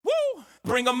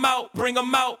bring 'em out, bring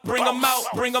 'em out, bring 'em out,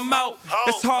 bring 'em out.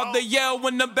 It's hard to yell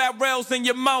when the barrel's in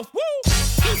your mouth. Woo!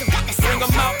 Bring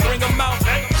 'em out, bring 'em out.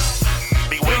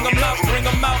 Bring 'em out, bring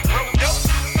 'em out.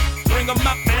 Bring 'em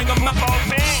out, bring 'em out.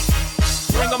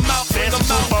 Bring 'em out, bring 'em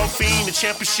out. Football fiend, the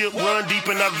championship run deep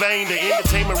in our vein. The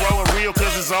entertainment rolling real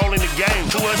cause it's all in the game.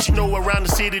 To us, you know around the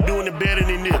city doing it better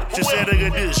than this. Just say look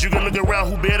at this, you can look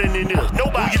around who better than this.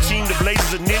 Nobody. Who your team, the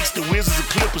Blazers, the Knicks, the Wizards, the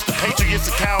Clippers, the Patriots,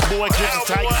 the Cowboys, Clippers,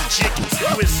 Tigers, the Chickens.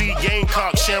 USC,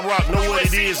 Gamecock, Shamrock, know what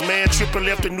it is, man. Triple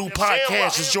F, the new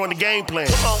podcast, just join the game plan.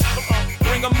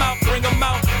 Bring 'em out, bring 'em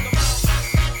out.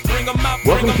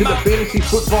 Welcome to the Fantasy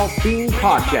Football Fiend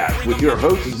Podcast with your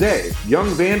hosts, Zay, Young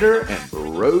Vander, and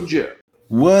Bro Joe.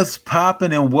 What's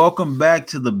poppin', and welcome back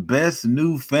to the best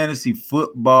new fantasy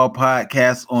football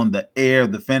podcast on the air,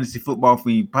 the Fantasy Football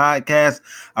Fiend Podcast.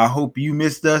 I hope you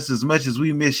missed us as much as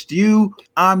we missed you.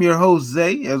 I'm your host,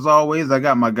 Zay. As always, I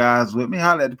got my guys with me.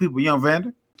 Holla at the people, Young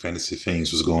Vander. Fantasy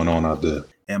Fiends, what's going on out there?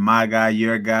 And my guy,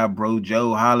 your guy, Bro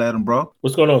Joe. Holla at him, bro.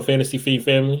 What's going on, Fantasy Fiend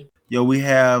family? Yo, we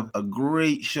have a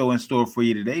great show in store for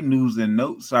you today. News and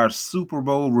notes, our Super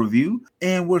Bowl review,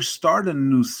 and we're starting a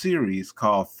new series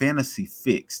called Fantasy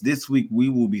Fix. This week, we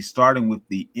will be starting with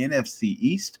the NFC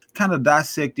East, kind of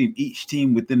dissecting each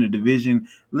team within the division,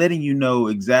 letting you know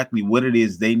exactly what it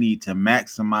is they need to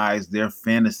maximize their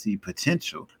fantasy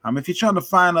potential. If you're trying to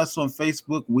find us on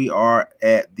Facebook, we are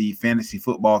at the Fantasy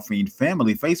Football Fiend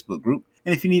Family Facebook group.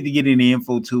 And if you need to get any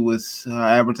info to us,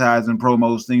 advertising,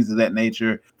 promos, things of that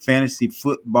nature, Fantasy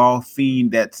Football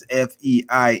Fiend, that's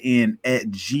FEIN at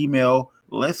Gmail.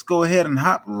 Let's go ahead and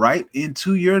hop right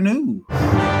into your news.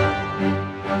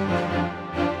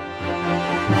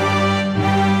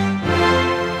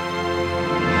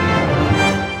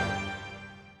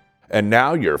 And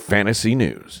now your fantasy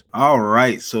news. All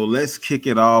right, so let's kick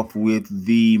it off with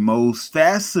the most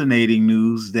fascinating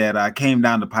news that came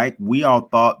down the pike. We all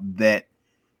thought that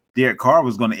Derek Carr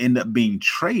was going to end up being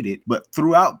traded, but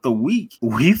throughout the week,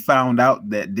 we found out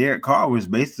that Derek Carr was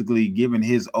basically giving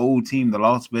his old team, the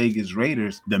Las Vegas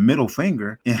Raiders, the middle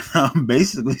finger, and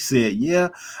basically said, yeah,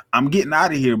 I'm getting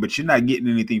out of here, but you're not getting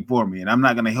anything for me, and I'm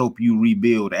not going to help you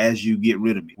rebuild as you get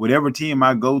rid of me. Whatever team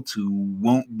I go to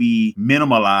won't be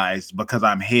minimalized because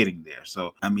I'm heading there.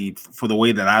 So, for the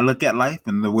way that I look at life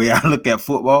and the way I look at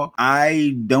football,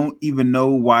 I don't even know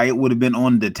why it would have been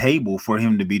on the table for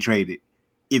him to be traded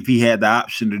if he had the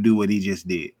option to do what he just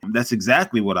did. That's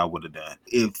exactly what I would have done.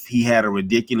 If he had a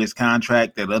ridiculous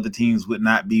contract that other teams would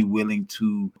not be willing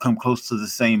to come close to the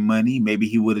same money, maybe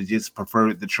he would have just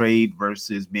preferred the trade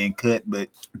versus being cut. But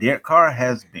Derek Carr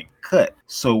has been cut.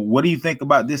 So what do you think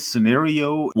about this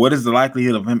scenario? What is the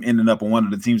likelihood of him ending up on one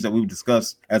of the teams that we've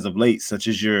discussed as of late, such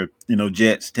as your,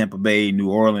 Jets, Tampa Bay, New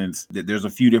Orleans? There's a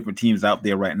few different teams out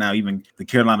there right now. Even the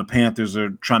Carolina Panthers are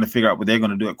trying to figure out what they're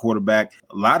going to do at quarterback.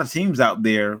 A lot of teams out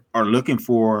there are looking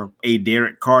for a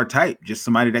Derek Carr type, just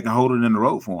somebody that can hold it in the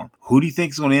road for him. Who do you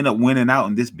think is going to end up winning out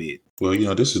in this bid? Well,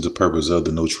 this is the purpose of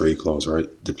the no trade clause, right?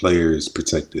 The player is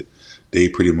protected. They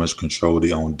pretty much control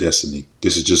their own destiny.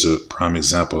 This is just a prime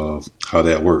example of how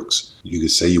that works. You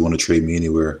could say you want to trade me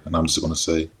anywhere, and I'm just going to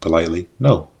say politely,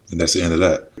 no. And that's the end of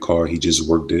that. Carr, he just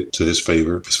worked it to his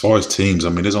favor. As far as teams,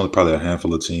 there's only probably a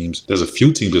handful of teams. There's a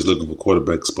few teams that's looking for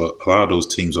quarterbacks, but a lot of those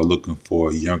teams are looking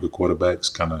for younger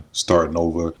quarterbacks, kind of starting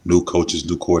over, new coaches,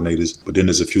 new coordinators. But then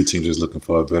there's a few teams that's looking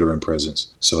for a veteran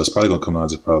presence. So it's probably going to come down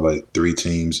to probably like 3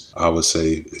 teams. I would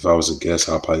say, if I was a guess,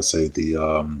 I'd probably say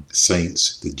the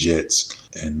Saints, the Jets,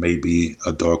 and maybe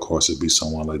a dark horse would be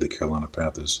someone like the Carolina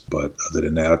Panthers. But other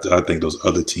than that, I think those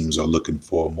other teams are looking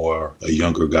for more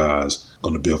younger guys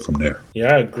going to build from there.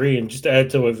 Yeah, I agree. And just to add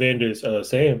to what Vander's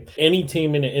saying, any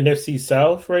team in the NFC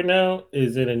South right now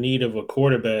is in a need of a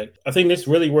quarterback. I think this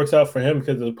really works out for him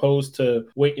because as opposed to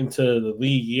waiting to the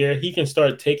league year, he can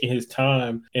start taking his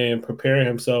time and preparing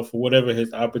himself for whatever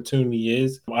his opportunity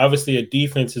is. Obviously, a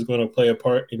defense is going to play a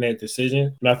part in that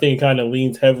decision. And I think it kind of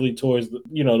leans heavily towards,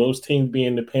 those teams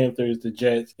being the Panthers, the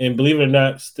Jets. And believe it or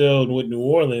not, still with New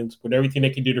Orleans, with everything they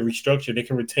can do to restructure, they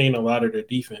can retain a lot of their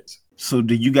defense. So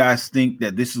do you guys think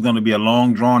that this is going to be a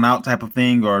long, drawn-out type of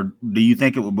thing, or do you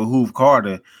think it would behoove Carr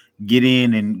to get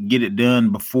in and get it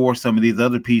done before some of these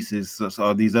other pieces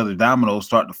or these other dominoes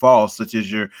start to fall, such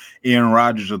as your Aaron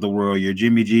Rodgers of the world, your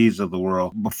Jimmy G's of the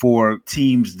world, before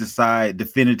teams decide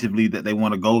definitively that they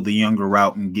want to go the younger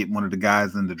route and get one of the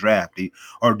guys in the draft?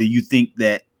 Or do you think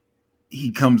that he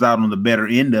comes out on the better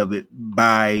end of it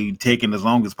by taking as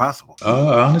long as possible?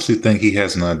 I honestly think he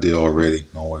has an idea already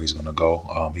on where he's going to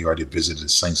go. He already visited the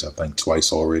Saints, I think,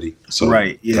 twice already. So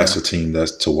right, yeah. That's a team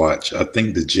that's to watch. I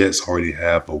think the Jets already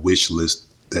have a wish list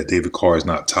that David Carr is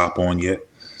not top on yet.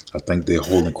 I think they're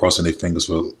crossing their fingers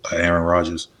for Aaron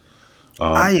Rodgers.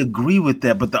 I agree with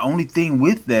that, but the only thing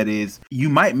with that is you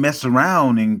might mess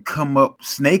around and come up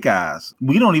snake eyes.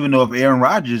 We don't even know if Aaron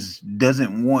Rodgers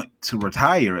doesn't want to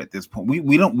retire at this point.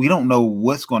 We don't know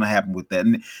what's going to happen with that.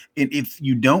 And if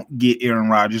you don't get Aaron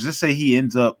Rodgers, let's say he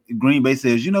ends up, Green Bay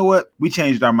says, you know what, we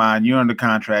changed our mind. You're under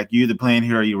contract. You're either playing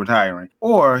here or you're retiring.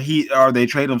 Or they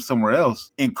trade him somewhere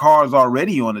else. And Carr's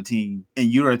already on the team,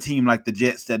 and you're a team like the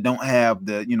Jets that don't have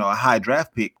a high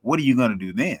draft pick. What are you going to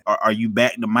do then? Are you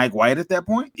back to Mike White at that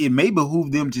point? It may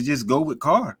behoove them to just go with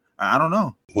Carr. I don't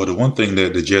know. Well, the one thing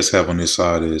that the Jets have on their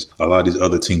side is a lot of these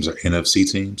other teams are NFC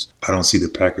teams. I don't see the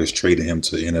Packers trading him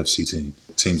to an NFC team.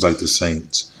 Teams like the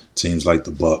Saints, teams like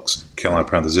the Bucks, Carolina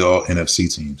Panthers, they're all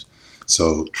NFC teams.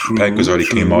 So Packers already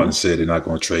came out and said they're not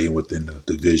going to trade him within the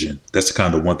division. That's the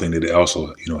kind of one thing that they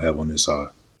also have on their side.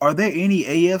 Are there any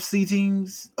AFC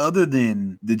teams other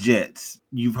than the Jets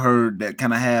you've heard that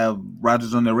kind of have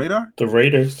Rodgers on their radar? The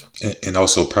Raiders. And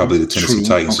also probably the Tennessee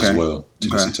Titans as well.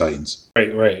 Tennessee Titans.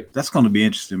 Right. That's going to be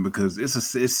interesting because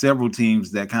it's several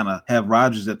teams that kind of have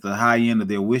Rodgers at the high end of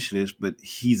their wish list, but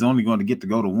he's only going to get to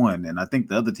go to one. And I think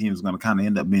the other team is going to kind of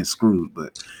end up being screwed,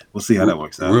 but we'll see how that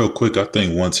works out. Real quick, I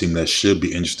think one team that should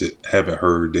be interested, haven't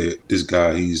heard that this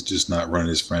guy, he's just not running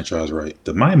his franchise right.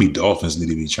 The Miami Dolphins need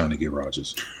to be trying to get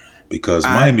Rodgers. Because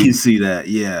Miami, I can see that,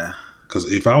 yeah.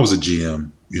 Because if I was a GM,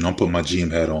 I'm putting my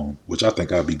GM hat on, which I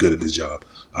think I'd be good at this job.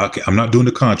 I'm not doing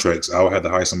the contracts. I would have to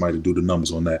hire somebody to do the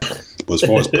numbers on that. But as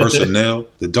far as personnel,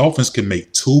 the Dolphins can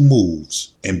make two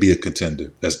moves and be a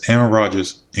contender. That's Aaron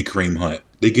Rodgers and Kareem Hunt.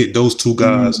 They get those two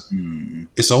guys,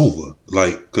 it's over.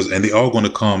 And they all going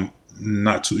to come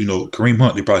not to, Kareem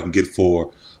Hunt, they probably can get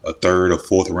for a third or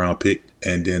fourth round pick.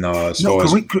 And then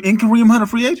Kareem Hunt a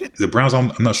free agent? The Browns,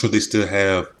 I'm not sure they still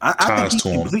have ties to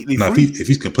him. Now, if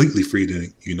he's completely free,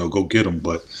 then go get him.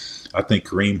 But I think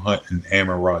Kareem Hunt and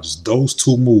Aaron Rodgers, those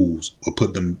two moves will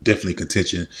put them definitely in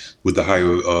contention with the higher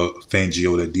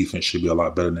Fangio. That defense should be a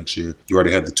lot better next year. You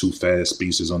already have the two fast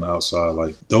speedsters on the outside.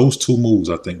 Like those two moves,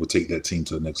 I think will take that team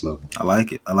to the next level. I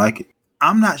like it.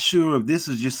 I'm not sure if this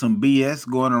is just some BS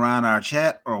going around our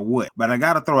chat or what, but I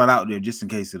got to throw it out there just in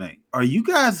case it ain't. Are you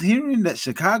guys hearing that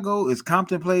Chicago is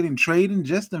contemplating trading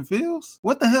Justin Fields?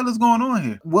 What the hell is going on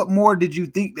here? What more did you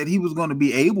think that he was going to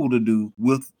be able to do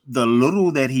with the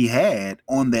little that he had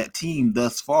on that team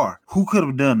thus far? Who could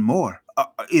have done more?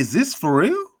 Is this for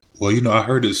real? Well, I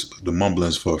heard the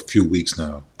mumblings for a few weeks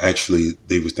now. Actually,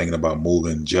 they were thinking about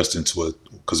moving Justin to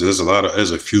because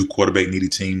there's a few quarterback needy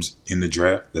teams in the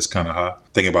draft that's kind of high.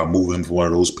 Thinking about moving him for one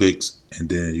of those picks and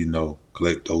then,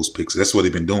 collect those picks. That's what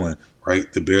they've been doing,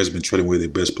 right? The Bears have been trading away their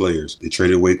best players. They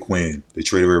traded away Quinn. They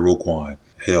traded away Roquan.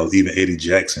 Hell, even Eddie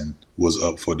Jackson was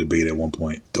up for debate at one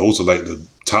point. Those are like the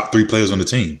top three players on the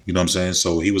team. You know what I'm saying?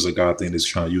 So he was a guy I think that's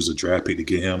trying to use a draft pick to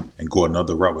get him and go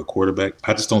another route with quarterback.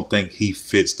 I just don't think he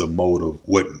fits the mold of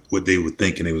what they were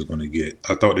thinking they was going to get.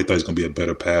 I thought they thought he was going to be a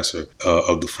better passer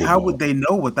of the football. How would they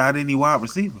know without any wide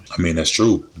receivers? I mean, that's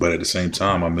true. But at the same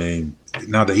time,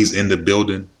 now that he's in the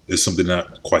building, there's something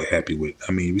not quite happy with.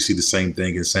 I mean, we see the same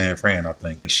thing in San Fran, I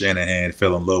think. Shanahan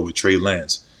fell in love with Trey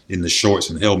Lance in the shorts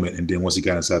and helmet, and then once he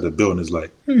got inside the building, it's like,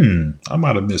 I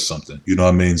might have missed something. You know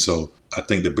what I mean? So I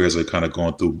think the Bears are kind of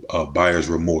going through buyer's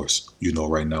remorse,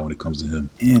 right now when it comes to him.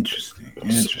 Interesting.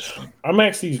 I'm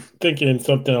actually thinking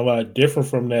something a lot different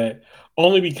from that,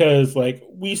 only because,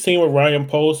 we've seen with Ryan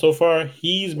Poles so far,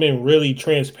 he's been really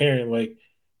transparent.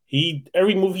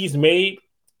 Every move he's made,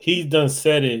 he's done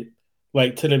said it,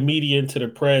 to the media and to the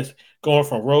press, going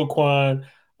from Roquan,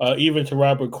 even to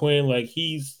Robert Quinn,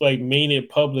 he's made it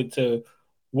public to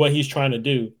what he's trying to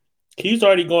do. He's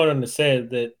already gone on to say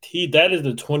that that is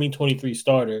the 2023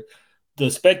 starter. The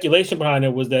speculation behind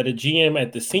it was that a GM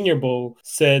at the Senior Bowl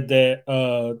said that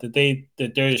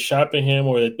that they're shopping him,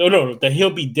 or that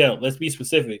he'll be dealt. Let's be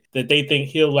specific. That they think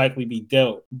he'll likely be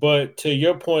dealt. But to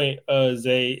your point,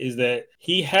 Zay, is that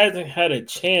he hasn't had a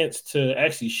chance to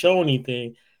actually show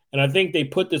anything, and I think they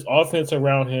put this offense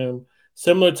around him,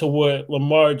 similar to what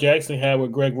Lamar Jackson had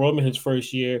with Greg Roman his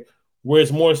first year, where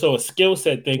it's more so a skill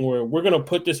set thing where we're going to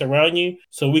put this around you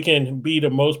so we can be the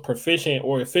most proficient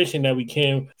or efficient that we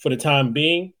can for the time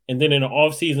being. And then in the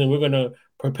offseason, we're going to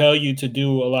propel you to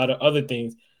do a lot of other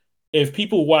things. If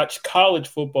people watch college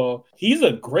football, he's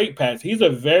a great passer. He's a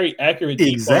very accurate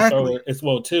deep ball thrower as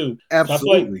well, too.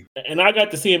 Absolutely. And I got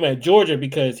to see him at Georgia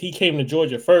because he came to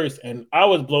Georgia first, and I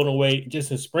was blown away just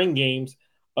in spring games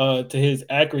to his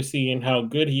accuracy and how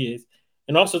good he is.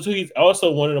 And also, too, he's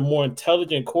also one of the more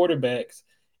intelligent quarterbacks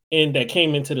that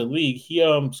came into the league. He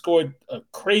scored a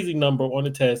crazy number on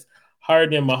the test, higher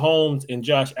than Mahomes and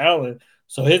Josh Allen.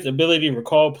 So his ability to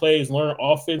recall plays, learn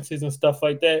offenses and stuff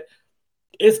like that,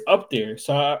 it's up there.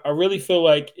 So I really feel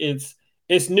like it's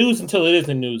news until it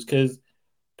isn't news, because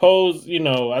Pose,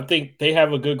 I think they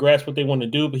have a good grasp what they want to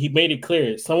do, but he made it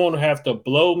clear someone will have to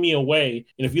blow me away.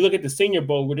 And if you look at the Senior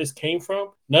Bowl where this came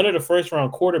from, none of the first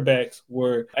round quarterbacks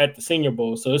were at the Senior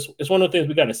Bowl. So it's one of the things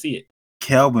we got to see it.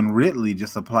 Calvin Ridley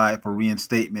just applied for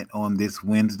reinstatement on this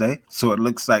Wednesday. So it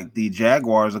looks like the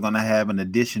Jaguars are going to have an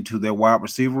addition to their wide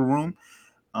receiver room,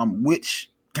 which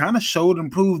kind of showed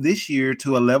improved this year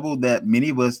to a level that many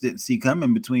of us didn't see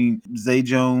coming between Zay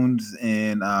Jones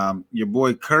and your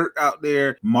boy Kurt out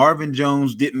there. Marvin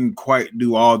Jones didn't quite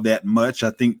do all that much. I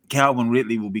think Calvin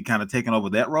Ridley will be kind of taking over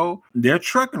that role. They're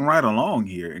trucking right along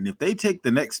here. And if they take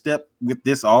the next step with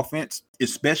this offense,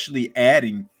 especially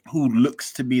adding who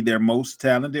looks to be their most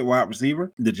talented wide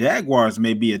receiver, the Jaguars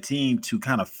may be a team to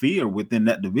kind of fear within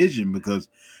that division, because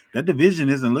that division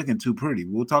isn't looking too pretty.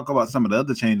 We'll talk about some of the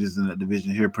other changes in that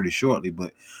division here pretty shortly.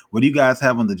 But what do you guys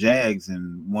have on the Jags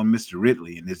and one Mr.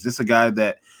 Ridley? And is this a guy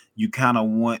that you kind of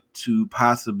want to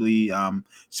possibly,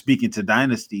 speaking to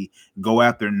Dynasty, go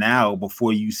after now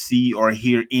before you see or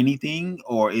hear anything?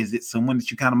 Or is it someone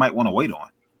that you kind of might want to wait on?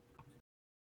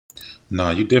 No,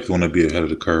 you definitely want to be ahead of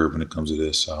the curve when it comes to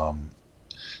this.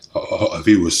 If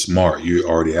he was smart, you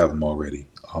already have him already.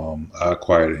 I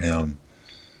acquired him,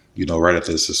 right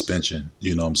after the suspension.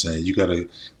 You know what I'm saying? You got to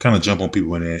kind of jump on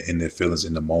people in their feelings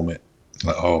in the moment.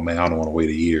 Like, oh, man, I don't want to wait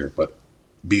a year. But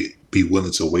be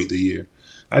willing to wait the year.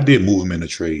 I did move him in a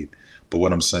trade. But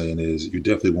what I'm saying is you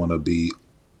definitely want to be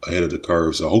ahead of the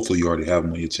curve. So hopefully you already have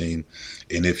him on your team.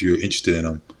 And if you're interested in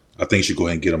him, I think you should go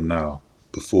ahead and get him now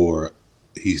before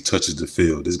he touches the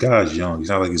field. This guy's young. He's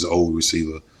not like he's an old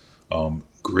receiver.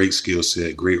 Great skill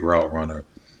set, great route runner.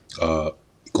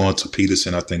 Going to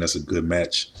Peterson, I think that's a good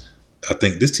match. I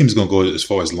think this team is going to go as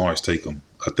far as Lawrence take him.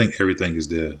 I think everything is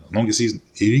there. As long as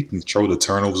he can control the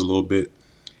turnovers a little bit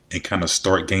and kind of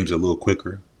start games a little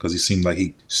quicker, because he seemed like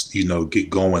he, get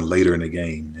going later in the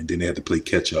game and then they have to play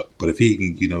catch up. But if he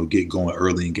can, get going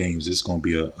early in games, it's going to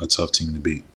be a tough team to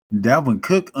beat. Dalvin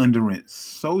Cook underwent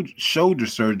shoulder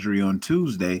surgery on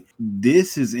Tuesday.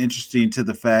 This is interesting to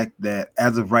the fact that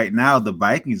as of right now, the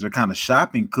Vikings are kind of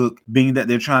shopping Cook, being that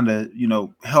they're trying to,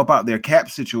 help out their cap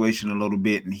situation a little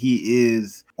bit. And he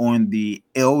is on the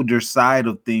elder side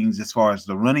of things as far as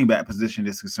the running back position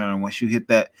is concerned. Once you hit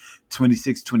that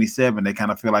 26, 27, they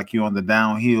kind of feel like you're on the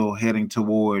downhill heading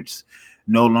towards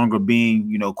no longer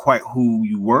being, quite who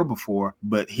you were before,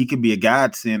 but he could be a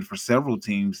godsend for several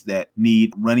teams that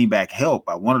need running back help.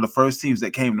 One of the first teams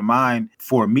that came to mind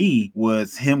for me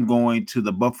was him going to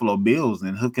the Buffalo Bills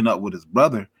and hooking up with his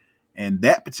brother. And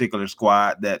that particular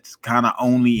squad that's kind of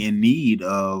only in need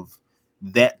of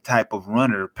that type of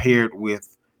runner paired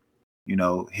with,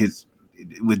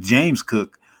 with James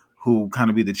Cook, who kind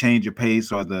of be the change of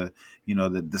pace or the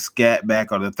scat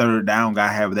back or the third down guy,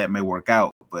 however that may work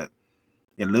out. But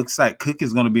it looks like Cook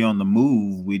is going to be on the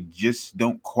move. We just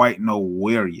don't quite know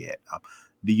where yet.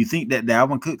 Do you think that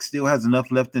Dalvin Cook still has enough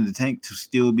left in the tank to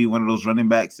still be one of those running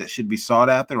backs that should be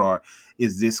sought after? Or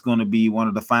is this going to be one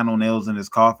of the final nails in his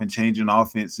coffin, changing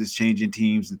offenses, changing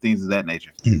teams, and things of that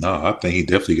nature? No, I think he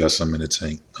definitely got something in the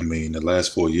tank. I mean, the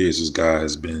last 4 years, this guy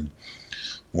has been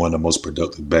one of the most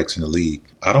productive backs in the league.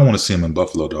 I don't want to see him in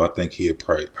Buffalo, though. I think he had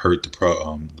probably hurt the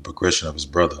progression of his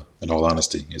brother, in all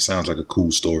honesty. It sounds like a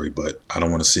cool story, but I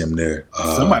don't want to see him there.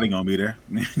 Somebody going to be there.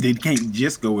 They can't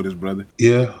just go with his brother.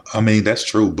 Yeah, I mean, that's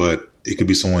true, but it could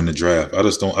be someone in the draft. I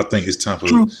think it's time for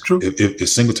True. If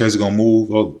Singletary's going to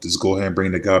move, just go ahead and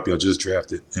bring the guy up y'all just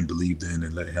drafted and believed in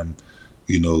and let him,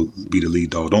 be the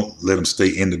lead dog. Don't let him stay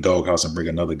in the doghouse and bring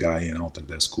another guy in. I don't think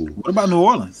that's cool. What about New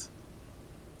Orleans?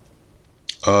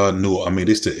 No, I mean,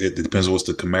 it depends on what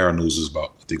the Kamara news is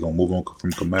about. If they're going to move on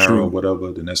from Kamara or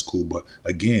whatever, then that's cool. But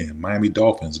again, Miami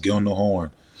Dolphins, get on the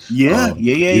horn. Yeah,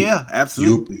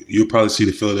 absolutely. You'll probably see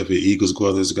the Philadelphia Eagles go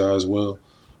after this guy as well.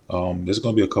 There's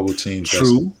going to be a couple of teams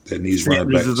that needs running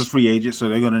backs. This is a free agent, so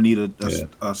they're going to need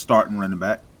a starting running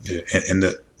back. Yeah, and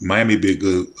the Miami be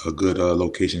a good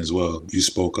location as well. You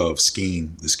spoke of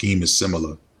scheme. The scheme is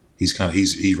similar.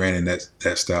 He ran in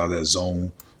that style, that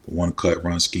zone, one cut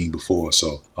run scheme before.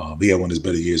 So he had one of his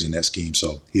better years in that scheme.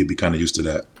 So he'd be kind of used to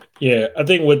that. Yeah, I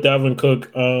think with Dalvin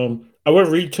Cook, I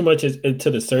wouldn't read too much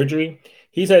into the surgery.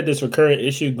 He's had this recurrent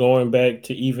issue going back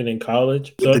to even in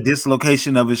college. So, the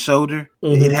dislocation of his shoulder,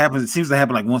 it happens. It seems to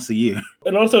happen like once a year.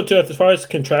 And also, too, as far as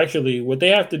contractually, what they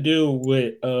have to do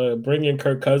with bringing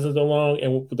Kirk Cousins along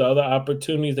and with the other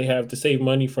opportunities they have to save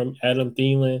money from Adam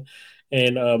Thielen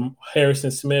and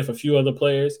Harrison Smith, a few other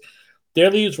players, there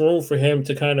leaves room for him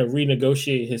to kind of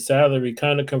renegotiate his salary,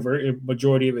 kind of convert a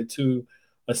majority of it to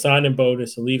a signing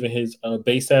bonus and leaving his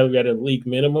base salary at a league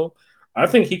minimum, I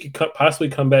think he could possibly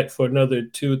come back for another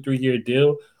 2 or 3 year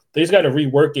deal. They just got to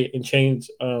rework it and change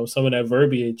some of that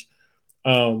verbiage.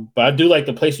 But I do like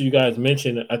the places you guys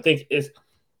mentioned. I think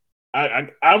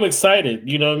I'm excited,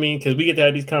 you know what I mean? Because we get to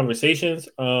have these conversations.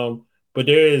 But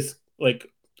there is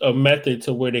like a method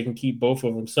to where they can keep both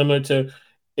of them. Similar to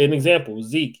an example,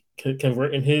 Zeke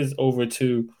converting his over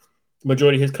to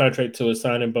majority of his contract to a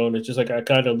signing bonus, just like I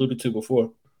kind of alluded to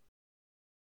before.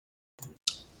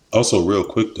 Also, real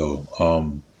quick though,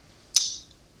 kind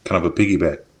of a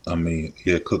piggyback. I mean,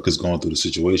 yeah, Cook is going through the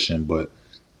situation, but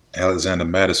Alexander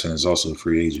Mattison is also a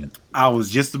free agent. I was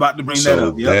just about to bring that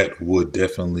up. So that would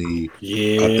definitely,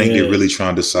 I think they're really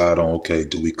trying to decide on, okay,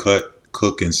 do we cut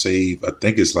Cook and save? I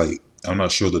think it's like, I'm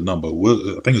not sure the number.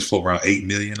 I think it's floating around $8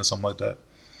 million or something like that.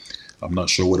 I'm not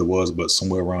sure what it was, but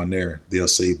somewhere around there, they'll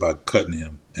save by cutting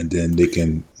him, and then they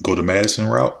can go the Madison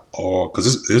route, or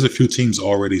because there's a few teams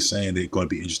already saying they're going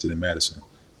to be interested in Madison.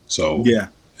 So yeah,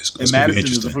 it's and Madison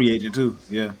is a free agent too.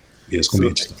 Yeah, it's going to be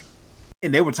interesting.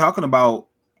 And they were talking about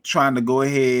trying to go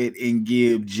ahead and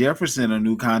give Jefferson a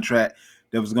new contract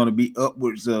that was going to be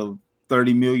upwards of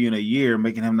 $30 million a year,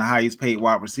 making him the highest paid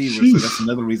wide receiver. So that's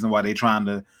another reason why they're trying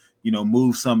to,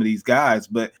 move some of these guys.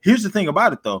 But here's the thing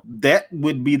about it, though. That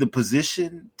would be the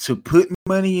position to put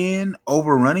money in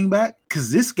over running back,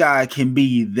 because this guy can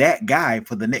be that guy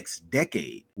for the next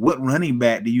decade. What running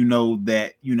back do you know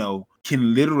that,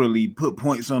 can literally put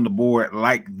points on the board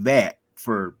like that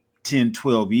for 10,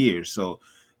 12 years? So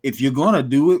if you're going to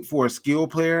do it for a skill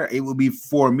player, it would be,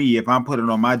 for me, if I'm putting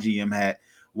on my GM hat,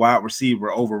 wide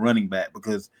receiver over running back,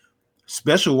 because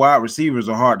special wide receivers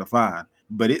are hard to find.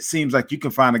 But it seems like you can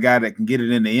find a guy that can get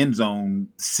it in the end zone,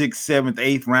 6th, 7th,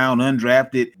 8th round,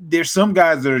 undrafted. There's some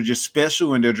guys that are just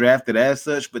special and they're drafted as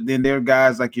such, but then there are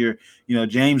guys like your,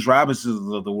 James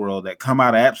Robinsons of the world that come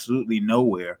out of absolutely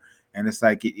nowhere. And it's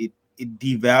like it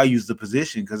devalues the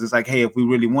position, because it's like, hey, if we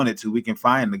really wanted to, we can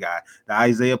find the guy, the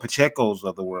Isaiah Pacheco's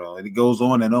of the world. And it goes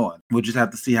on and on. We'll just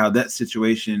have to see how that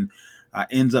situation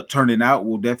ends up turning out.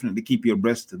 We'll definitely keep you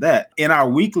abreast of that. In our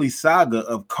weekly saga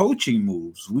of coaching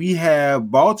moves, we have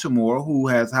Baltimore, who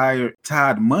has hired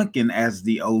Todd Monken as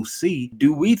the OC.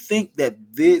 Do we think that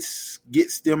this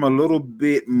gets them a little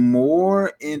bit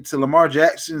more into Lamar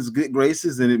Jackson's good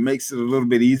graces, and it makes it a little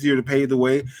bit easier to pave the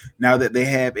way now that they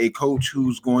have a coach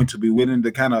who's going to be willing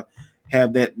to kind of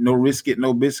have that no risk it,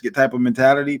 no biscuit type of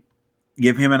mentality,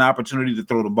 give him an opportunity to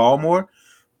throw the ball more?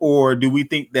 Or do we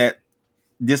think that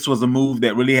this was a move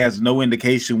that really has no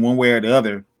indication one way or the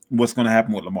other what's going to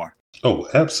happen with Lamar? Oh,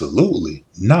 absolutely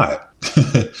not.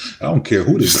 I don't care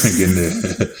who they bring in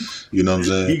there. You know what I'm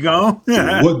saying? He gone?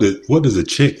 What does a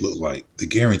check look like? The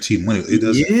guaranteed money. It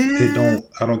doesn't. Yeah. It don't.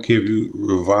 I don't care if you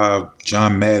revive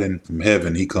John Madden from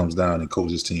heaven. He comes down and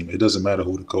coaches his team. It doesn't matter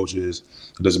who the coach is.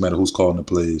 It doesn't matter who's calling the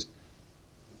plays.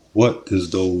 What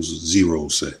does those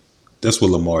zeros say? That's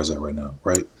what Lamar's at right now,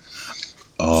 right?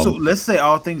 So let's say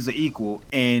all things are equal,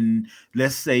 and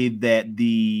let's say that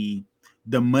the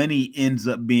money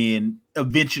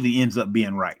eventually ends up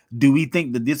being right. Do we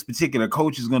think that this particular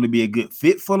coach is going to be a good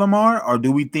fit for Lamar, or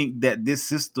do we think that this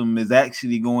system is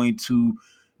actually going to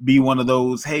be one of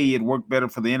those, hey, it worked better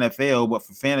for the NFL, but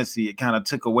for fantasy, it kind of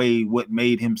took away what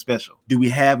made him special? Do we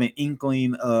have an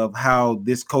inkling of how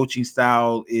this coaching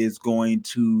style is going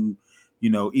to,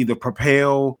 either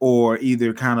propel or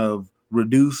either kind of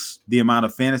reduce the amount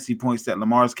of fantasy points that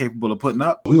Lamar is capable of putting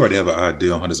up? We already have an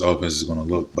idea on how this offense is going to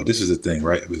look, but this is the thing,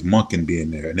 right? With Monken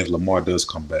being there, and if Lamar does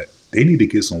come back, they need to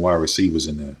get some wide receivers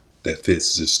in there that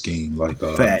fits this scheme. Like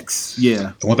facts,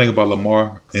 yeah. One thing about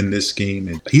Lamar in this scheme,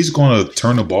 and he's going to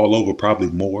turn the ball over probably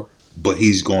more, but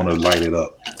he's going to light it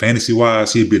up.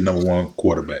 Fantasy-wise, he'd be the number one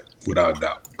quarterback without a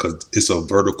doubt, because it's a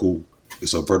vertical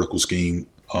scheme.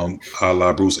 A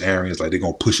la Bruce Arians, like they're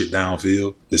gonna push it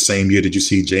downfield. The same year that you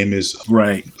see Jameis,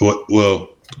 right? Well,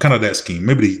 kind of that scheme.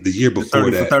 Maybe the year before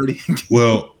that. 30.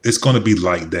 Well, it's gonna be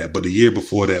like that. But the year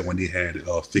before that, when they had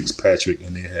Fitzpatrick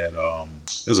and they had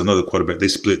there's another quarterback. They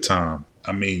split time.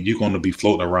 I mean, you're gonna be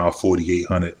floating around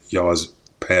 4,800 yards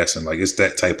passing. Like it's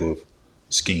that type of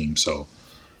scheme. So.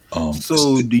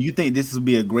 So do you think this would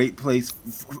be a great place?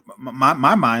 My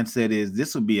mindset is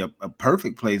this would be a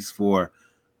perfect place for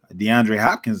DeAndre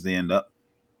Hopkins to end up.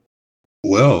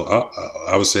 Well,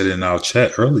 I was saying in our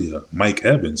chat earlier, Mike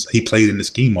Evans, he played in the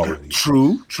scheme already.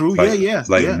 True. Yeah.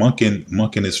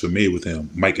 Monken is familiar with him.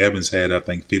 Mike Evans had, I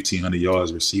think, 1,500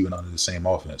 yards receiving under the same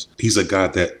offense. He's a guy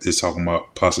that is talking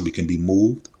about possibly can be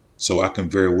moved. So I can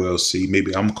very well see,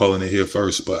 maybe I'm calling it here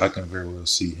first, but I can very well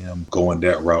see him going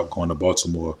that route, going to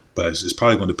Baltimore. But it's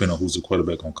probably going to depend on who's the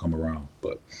quarterback going to come around.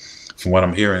 But from what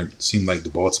I'm hearing, it seems like the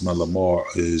Baltimore Lamar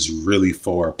is really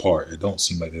far apart. It don't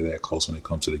seem like they're that close when it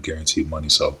comes to the guaranteed money.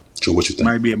 So, Joe, what you think?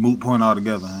 Might be a moot point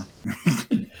altogether,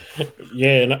 huh?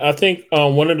 Yeah, and I think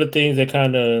one of the things that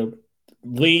kind of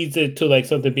leads it to like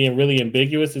something being really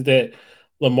ambiguous is that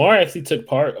Lamar actually took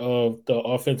part of the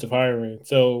offensive hiring.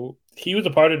 So he was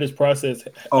a part of this process.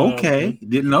 Okay,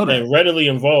 didn't know that. And readily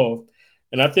involved.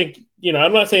 And I think,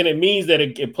 I'm not saying it means that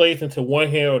it plays into one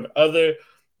hand or the other,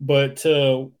 but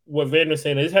to what Vander's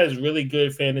saying, this has really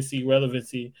good fantasy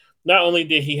relevancy. Not only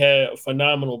did he have a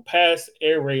phenomenal pass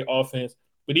air raid offense,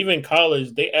 but even in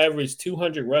college, they averaged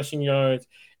 200 rushing yards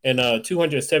and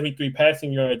 273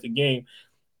 passing yards a game.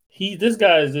 This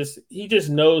guy he just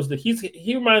knows that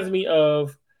he reminds me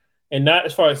of, and not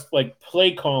as far as like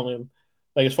play calling,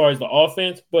 like as far as the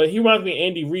offense, but he reminds me of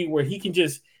Andy Reid, where he can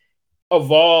just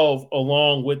evolve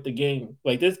along with the game.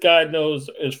 Like this guy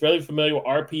is really familiar with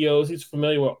RPOs. He's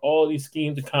familiar with all these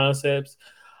schemes and concepts.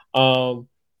 And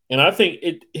I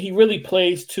think he really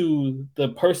plays to the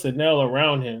personnel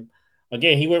around him.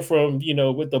 Again, he went from,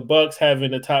 with the Bucks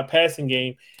having a top passing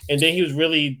game, and then he was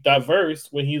really diverse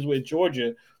when he was with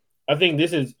Georgia. I think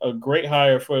this is a great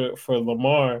hire for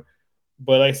Lamar.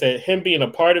 But like I said, him being a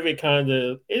part of it kind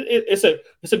of it's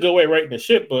a good way of writing the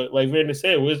ship. But like Vander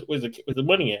said, where's the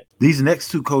money at? These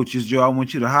next two coaches, Joe, I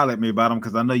want you to highlight me about them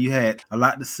because I know you had a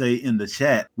lot to say in the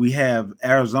chat. We have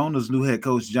Arizona's new head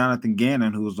coach, Jonathan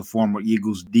Gannon, who was the former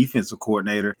Eagles defensive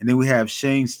coordinator. And then we have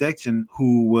Shane Steichen,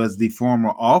 who was the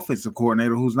former offensive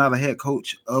coordinator, who's now the head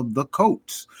coach of the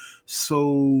Colts.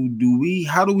 So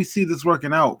how do we see this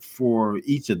working out for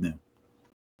each of them?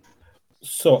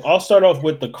 So I'll start off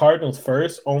with the Cardinals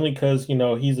first, only because,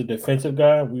 he's a defensive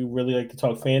guy. We really like to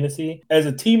talk fantasy. As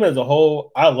a team as a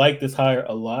whole, I like this hire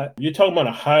a lot. You're talking about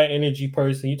a high energy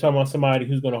person. You're talking about somebody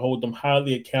who's going to hold them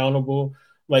highly accountable.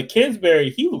 Like Kingsbury,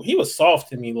 he was soft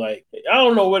to me. Like, I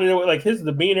don't know what it was, like his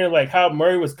demeanor, like how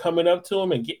Murray was coming up to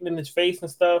him and getting in his face and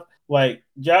stuff. Like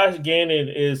Josh Gannon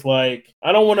is like,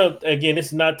 I don't want to, again,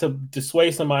 it's not to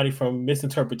dissuade somebody from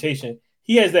misinterpretation.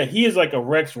 He is like a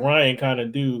Rex Ryan kind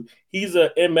of dude. He's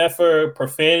a MFer,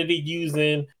 profanity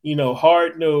using,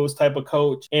 hard-nosed type of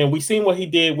coach. And we seen what he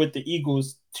did with the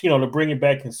Eagles, to bring it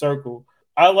back in circle.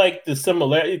 I like the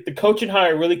similarity. The coaching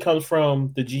hire really comes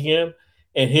from the GM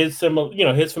and his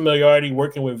familiarity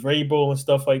working with Vrabel and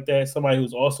stuff like that. Somebody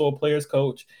who's also a player's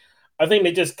coach. I think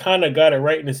they just kind of got it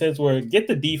right in the sense where get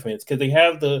the defense because they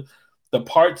have the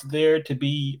parts there to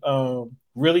be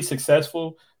really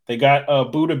successful. They got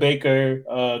Budda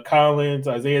Baker, Collins,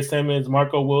 Isaiah Simmons,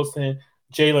 Marco Wilson,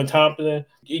 Jalen Thompson.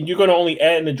 You're going to only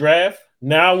add in the draft.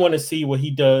 Now I want to see what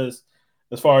he does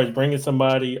as far as bringing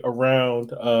somebody around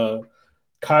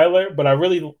Kyler. But I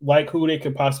really like who they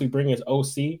could possibly bring as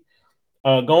OC.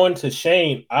 Going to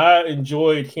Shane, I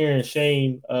enjoyed hearing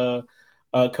Shane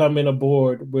coming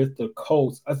aboard with the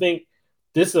Colts. I think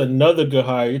this is another good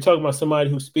hire. You're talking about somebody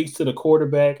who speaks to the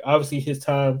quarterback. Obviously, his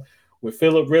time with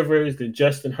Phillip Rivers and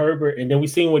Justin Herbert, and then we've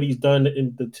seen what he's done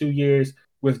in the 2 years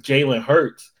with Jalen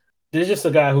Hurts. This is just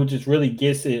a guy who just really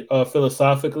gets it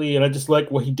philosophically, and I just like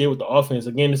what he did with the offense.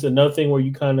 Again, it's another thing where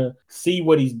you kind of see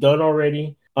what he's done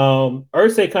already.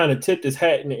 Irsay kind of tipped his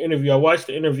hat in the interview. I watched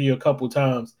the interview a couple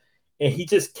times, and he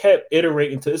just kept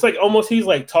iterating to. It's like almost he's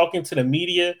like talking to the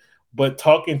media, but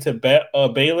talking to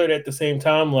Baylor at the same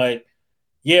time. Like,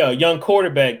 yeah, a young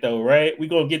quarterback though, right? We're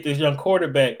gonna get this young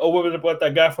quarterback. Oh, what about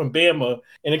that guy from Bama?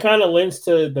 And it kind of lends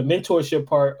to the mentorship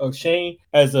part of Shane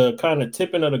as a kind of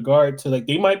tipping of the guard to like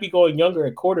they might be going younger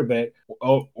at quarterback,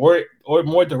 or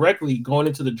more directly going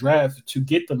into the draft to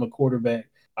get them a quarterback.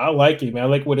 I like it, man. I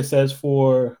like what it says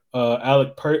for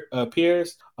Alec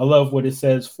Pierce. I love what it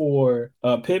says for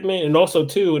Pittman. And also,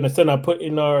 too, and I put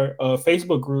in our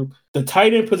Facebook group, the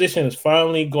tight end position is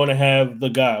finally going to have the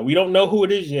guy. We don't know who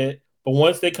it is yet, but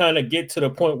once they kind of get to the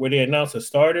point where they announce a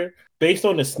starter, based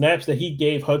on the snaps that he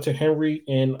gave Hunter Henry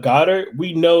and Goddard,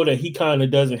 we know that he kind of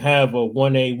doesn't have a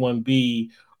 1A, 1B,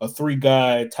 a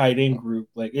 3-guy tight end group.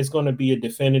 Like, it's going to be a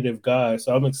definitive guy.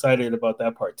 So I'm excited about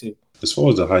that part, too. As far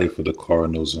as the hype for the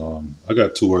Cardinals, I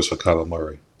got 2 words for Kyler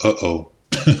Murray. Uh-oh.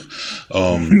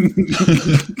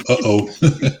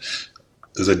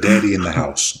 There's a daddy in the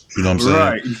house. You know what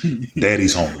I'm saying? Right.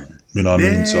 Daddy's home. You know what I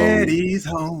mean? So Daddy's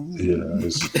home. Yeah.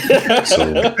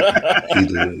 So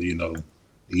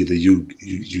either you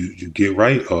get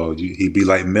right or he be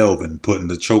like Melvin putting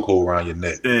the chokehold around your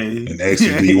neck and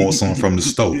asking if you want something from the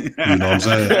stove. You know what I'm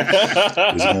saying?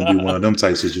 It's gonna be one of them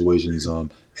type situations.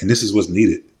 And this is what's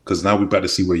needed because now we're about to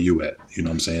see where you at. You know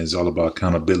what I'm saying? It's all about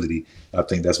accountability. I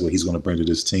think that's what he's going to bring to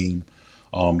this team.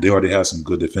 They already have some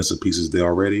good defensive pieces there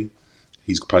already.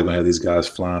 He's probably going to have these guys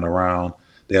flying around.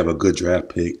 They have a good draft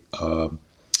pick.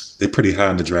 They're pretty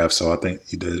high in the draft, so I think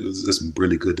there's some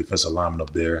really good defensive linemen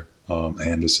up there.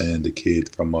 Anderson, the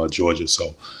kid from Georgia.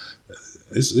 So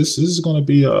this is going to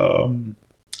be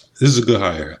this is a good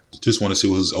hire. Just want to see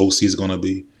what his OC is going to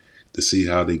be, to see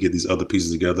how they get these other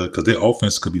pieces together, because their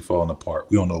offense could be falling apart.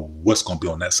 We don't know what's going to be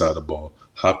on that side of the ball.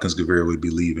 Hopkins could very well be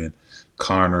leaving.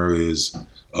 Connor is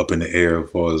up in the air as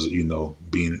far as,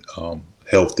 being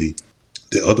healthy.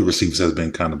 The other receivers has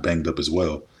been kind of banged up as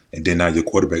well. And then now your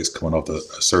quarterback's coming off the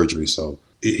surgery. So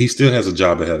he still has a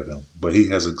job ahead of him. But he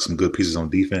has some good pieces on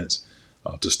defense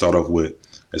to start off with.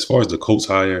 As far as the coach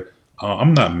hire,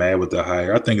 I'm not mad with the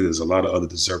hire. I think there's a lot of other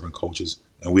deserving coaches,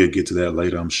 and we'll get to that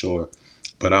later, I'm sure.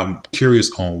 But I'm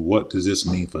curious on what does this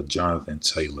mean for Jonathan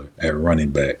Taylor at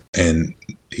running back. And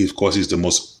of course, he's the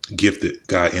most gifted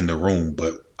guy in the room,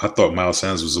 but I thought Miles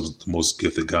Sanders was the most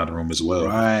gifted guy in the room as well.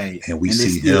 Right. And we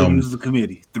see him. Use the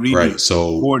committee. 3 right. deep,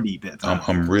 So 4 deep that time.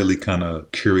 I'm really kind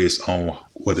of curious on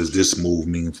what does this move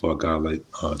mean for a guy like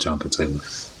Jonathan Taylor.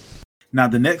 Now,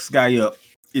 the next guy up,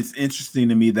 it's interesting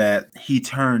to me that he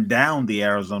turned down the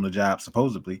Arizona job,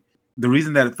 supposedly. The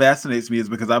reason that it fascinates me is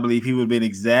because I believe he would have been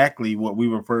exactly what we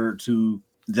referred to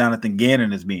Jonathan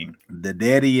Gannon as being, the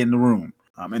daddy in the room.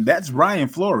 And that's Brian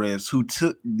Flores, who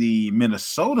took the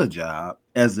Minnesota job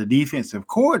as the defensive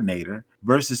coordinator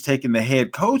versus taking the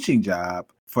head coaching job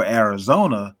for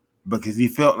Arizona because he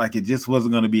felt like it just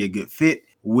wasn't going to be a good fit,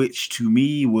 which to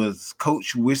me was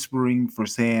coach whispering for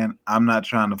saying, I'm not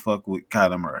trying to fuck with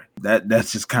Kyler Murray.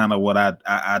 That's just kind of what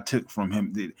I took from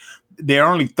him. There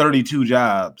are only 32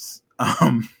 jobs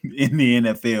in the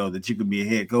NFL that you could be a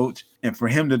head coach. And for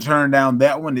him to turn down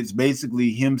that one, it's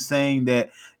basically him saying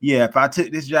that, yeah, if I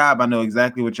took this job, I know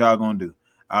exactly what y'all going to do.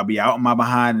 I'll be out in my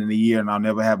behind in a year and I'll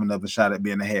never have another shot at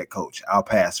being a head coach. I'll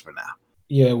pass for now.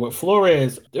 Yeah, with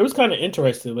Flores, it was kind of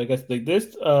interesting. Like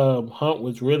this hunt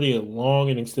was really a long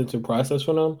and extensive process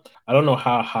for them. I don't know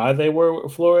how high they were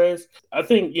with Flores. I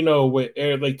think, with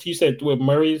like you said, with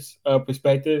Murray's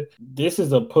perspective, this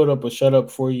is a put up or shut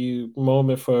up for you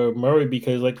moment for Murray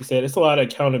because, like you said, it's a lot of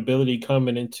accountability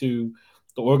coming into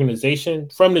the organization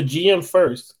from the GM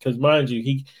first. Because mind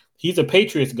you, he's a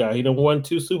Patriots guy. He done won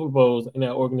 2 Super Bowls in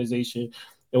that organization.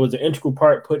 It was an integral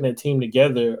part putting that team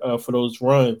together for those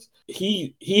runs.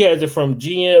 He has it from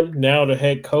GM now to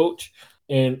head coach,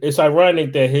 and it's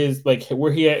ironic that his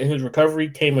where he at in his recovery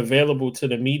came available to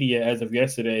the media as of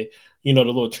yesterday. The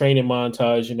little training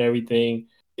montage and everything.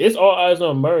 It's all eyes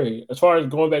on Murray. As far as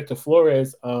going back to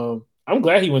Flores, I'm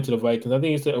glad he went to the Vikings. I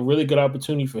think it's a really good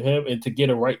opportunity for him and to get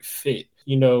a right fit.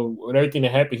 With everything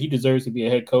that happened, he deserves to be a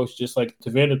head coach, just like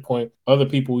to Vander's point. Other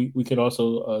people we can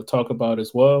also talk about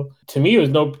as well. To me, there's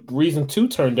no reason to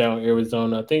turn down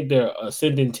Arizona. I think they're an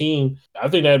ascending team. I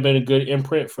think that had been a good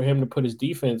imprint for him to put his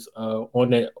defense on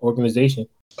that organization.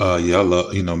 Yeah, I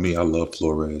love, me, I love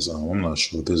Flores. I'm not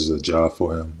sure if this is a job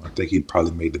for him. I think he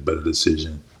probably made the better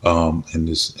decision in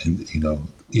this, and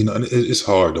it's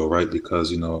hard though, right?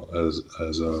 Because,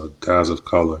 as guys of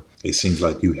color, it seems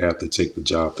like you have to take the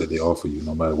job that they offer you,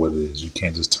 no matter what it is. You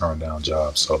can't just turn down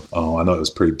jobs. So I know it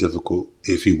was pretty difficult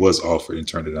if he was offered and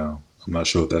turned it down. I'm not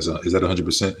sure if is that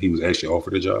 100% he was actually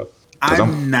offered a job?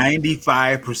 I'm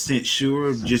 95%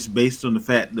 sure just based on the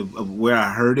fact of where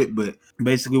I heard it. But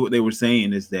basically what they were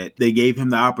saying is that they gave him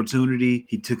the opportunity.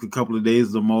 He took a couple of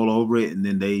days to mull over it. And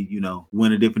then they,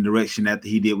 went a different direction after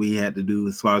he did what he had to do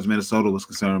as far as Minnesota was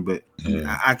concerned. But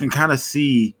yeah. I can kind of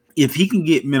see if he can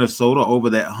get Minnesota over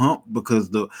that hump, because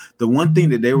the one thing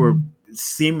that they were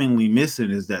seemingly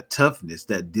missing is that toughness,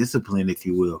 that discipline, if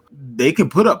you will. They can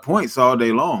put up points all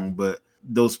day long, but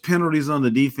those penalties on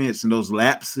the defense and those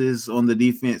lapses on the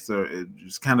defense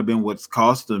it's kind of been what's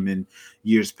cost them in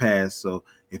years past. So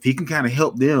if he can kind of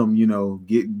help them,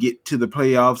 get to the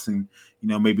playoffs and,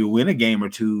 maybe win a game or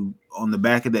two on the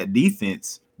back of that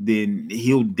defense, then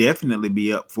he'll definitely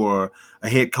be up for a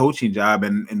head coaching job.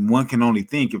 And one can only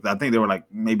think, I think there were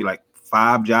maybe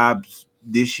 5 jobs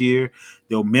this year,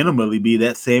 they'll minimally be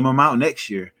that same amount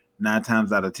next year, 9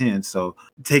 times out of 10. So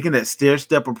taking that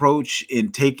stair-step approach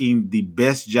and taking the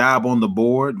best job on the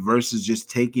board versus just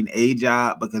taking a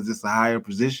job because it's a higher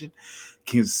position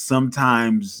can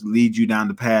sometimes lead you down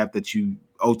the path that you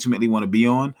ultimately want to be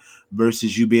on,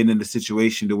 versus you being in a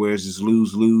situation to where it's just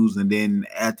lose. And then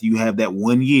after you have that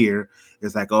 1 year,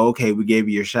 it's like, oh, okay, we gave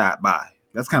you your shot. Bye.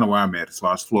 That's kind of where I'm at as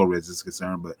far as Flores is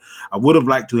concerned. But I would have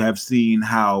liked to have seen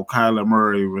how Kyler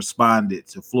Murray responded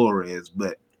to Flores,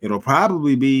 but it'll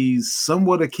probably be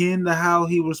somewhat akin to how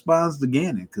he responds to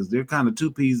Gannon, because they're kind of 2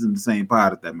 peas in the same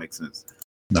pot, if that makes sense.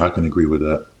 No, I can agree with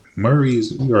that. We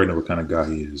already know what kind of guy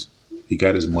he is. He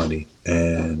got his money,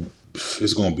 and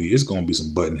it's gonna be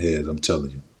some button heads. I'm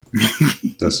telling you.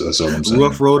 That's all I'm saying.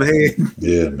 Rough road ahead.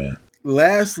 Yeah, man.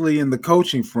 Lastly, in the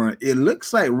coaching front, it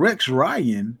looks like Rex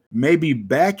Ryan may be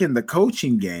back in the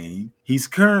coaching game. He's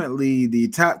currently the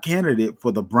top candidate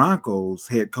for the Broncos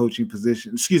head coaching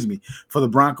position, for the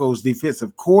Broncos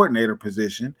defensive coordinator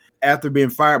position after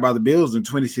being fired by the Bills in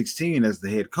 2016 as the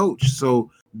head coach.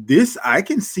 So this I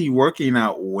can see working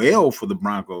out well for the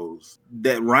Broncos.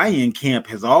 That Ryan camp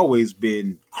has always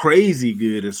been crazy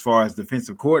good as far as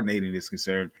defensive coordinating is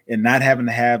concerned, and not having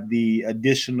to have the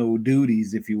additional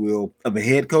duties, if you will, of a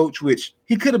head coach, which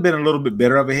he could have been a little bit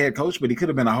better of a head coach, but he could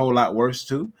have been a whole lot worse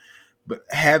too. But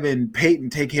having Peyton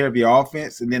take care of your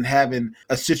offense and then having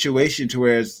a situation to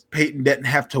where Peyton doesn't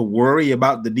have to worry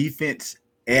about the defense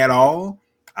at all,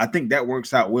 I think that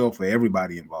works out well for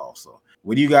everybody involved. So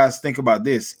what do you guys think about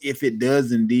this if it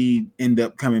does indeed end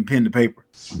up coming pen to paper?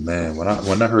 Man, when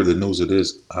I heard the news of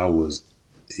this, I was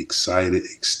excited,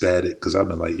 ecstatic, because I've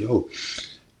been like, yo,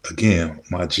 again,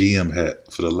 my GM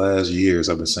hat for the last years,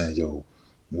 I've been saying, yo,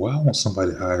 why won't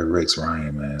somebody hire Rex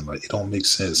Ryan, man? Like, it don't make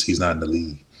sense. He's not in the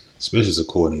league, especially as a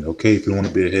coordinator. Okay, if you want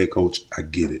to be a head coach, I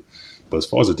get it. But as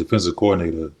far as a defensive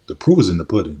coordinator, the proof is in the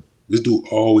pudding. This dude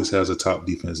always has a top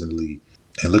defense in the league.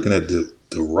 And looking at the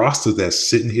roster that's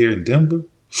sitting here in Denver,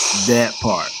 that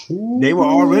part, they were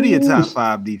already a top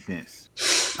 5 defense.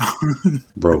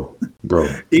 bro,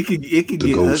 it could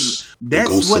get ghost, that's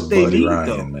the ghost what of they Buddy need, Ryan,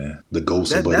 though. Man. The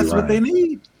ghost of Buddy that's Ryan. What they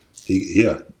need.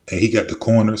 And he got the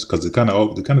corners because the kind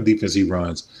of defense he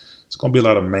runs, it's gonna be a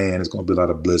lot of man, it's gonna be a lot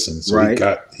of blitzing. So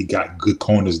right. he got good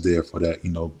corners there for that.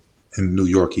 You know, in New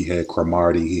York he had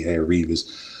Cromartie, he had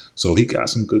Revis, so he got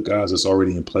some good guys that's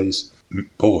already in place.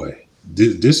 Boy,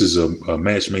 this is a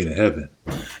match made in heaven.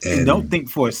 And don't think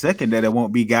for a second that there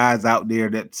won't be guys out there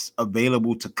that's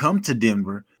available to come to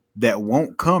Denver that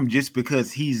won't come just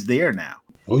because he's there now.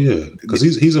 Oh yeah, because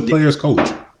he's a player's coach.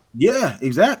 Yeah,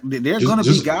 exactly. There's going to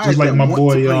be guys just like that my want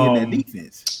boy, to play in that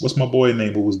defense. What's my boy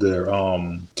name who was there?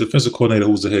 Defensive coordinator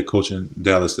who was the head coach in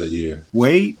Dallas that year.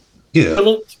 Wade? Yeah.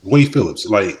 Wade Phillips.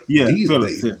 Like,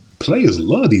 players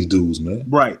love these dudes, man.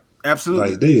 Right.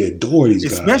 Absolutely. Like, they adore these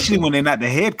guys. Especially when they're not the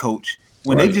head coach.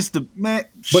 When they just the man.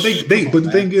 But the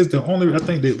thing is, I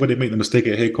think where they make the mistake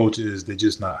at head coach is they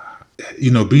just not,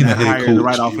 being a head coach,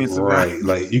 right offensive right?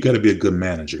 Like, you got to be a good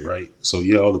manager, right? So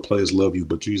yeah, all the players love you,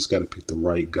 but you just got to pick the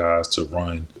right guys to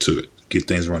run to it, get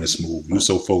things running smooth. You're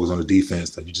so focused on the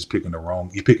defense that you're just picking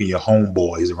you're picking your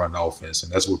homeboys to run the offense,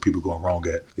 and that's what people going wrong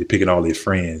at. They're picking all their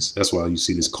friends. That's why you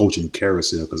see this coaching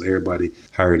carousel, because everybody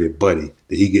hired their buddy.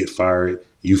 Did he get fired?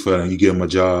 You give him a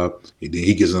job, and then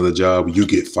he gets another job, you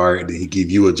get fired, and then he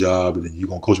give you a job, and then you're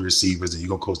going to coach receivers, and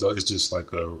you're going to coach. It's just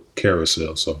like a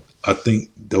carousel. So I think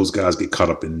those guys get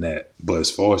caught up in that. But as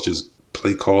far as just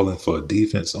play calling for a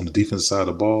defense on the defensive side of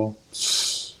the ball,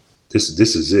 this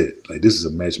is it. Like, this is a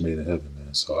match made in heaven,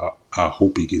 man. So I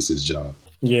hope he gets his job.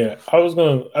 Yeah,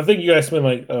 I think you guys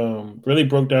been really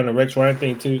broke down the Rex Ryan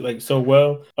thing too, like so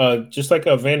well. Just like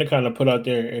Vander kind of put out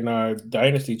there in our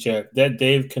Dynasty chat, that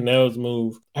Dave Cannell's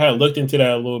move, I had looked into that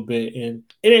a little bit, and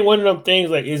it ain't one of them things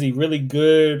like, is he really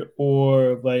good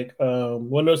or like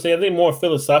one of those things. I think more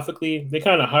philosophically, they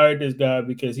kind of hired this guy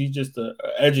because he's just an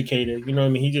educator. You know what I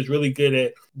mean? He's just really good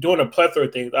at doing a plethora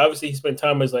of things. Obviously, he spent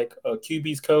time as like a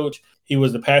QB's coach. He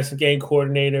was the passing game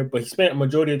coordinator, but he spent a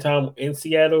majority of the time in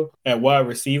Seattle at wide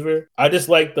receiver. I just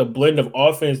like the blend of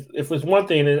offense. If it's one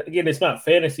thing, and again, it's not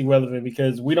fantasy relevant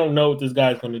because we don't know what this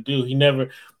guy's going to do.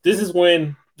 This is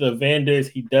when the Vanders,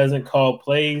 he doesn't call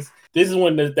plays. This is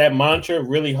when that mantra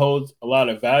really holds a lot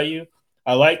of value.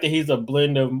 I like that he's a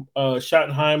blend of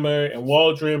Schottenheimer and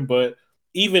Waldron, but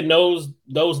even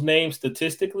those names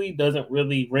statistically doesn't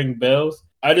really ring bells.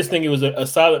 I just think it was a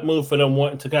solid move for them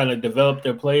wanting to kind of develop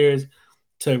their players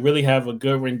to really have a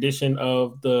good rendition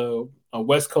of the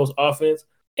West Coast offense.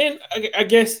 And I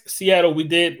guess Seattle, we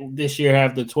did this year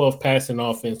have the 12th passing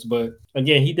offense, but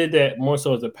again, he did that more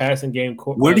so as a passing game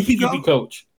Where did he QB go?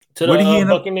 Coach to the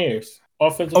Buccaneers.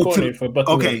 Offensive coordinator for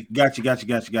Buccaneers. Okay, gotcha.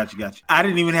 I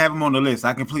didn't even have him on the list.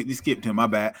 I completely skipped him. My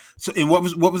bad. So, and what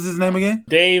was his name again?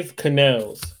 Dave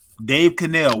Cannell. Dave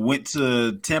Cannell went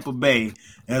to Tampa Bay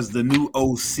as the new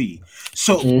OC.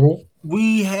 So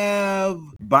we have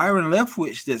Byron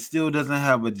Leftwich that still doesn't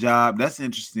have a job. That's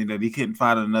interesting that he couldn't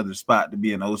find another spot to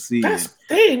be an OC. That's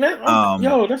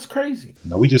crazy.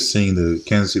 Now, we just seen the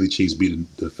Kansas City Chiefs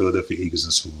beat the Philadelphia Eagles in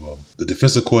the Super Bowl. The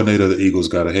defensive coordinator of the Eagles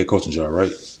got a head coaching job,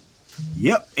 right?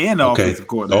 Yep, and the offensive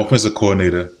coordinator. The offensive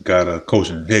coordinator got a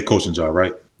head coaching job,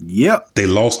 right? Yep. They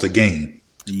lost the game.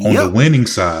 Yep. On the winning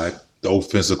side, the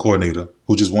offensive coordinator,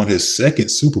 who just won his second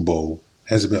Super Bowl,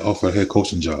 hasn't been offered a head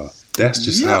coaching job. That's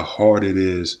just how hard it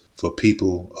is for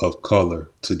people of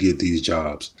color to get these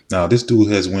jobs. Now, this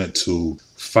dude has went to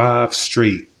 5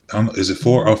 straight, is it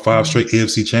 4 or 5 straight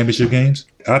AFC Championship games?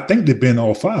 I think they've been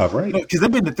all 5, right? Because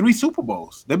they've been to 3 Super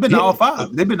Bowls. They've been to all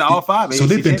 5. They've been to all 5. So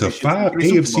they've been to 5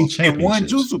 AFC Championships. And won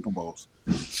 2 Super Bowls.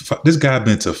 This guy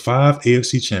been to 5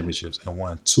 AFC Championships and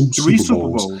won 2 Super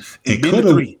Bowls.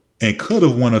 And could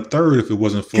have won a third if it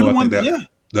wasn't for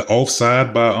the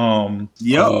offside by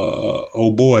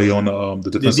old boy on the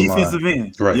defensive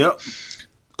end. Right. Yep.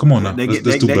 Come on now.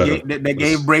 Let's do better. That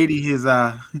gave Brady his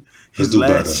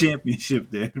last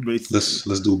championship there. Basically.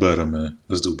 Let's do better, man.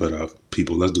 Let's do better,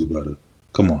 people. Let's do better.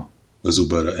 Come on. Let's do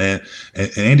better. And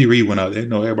Andy Reid went out there.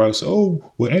 Everybody said,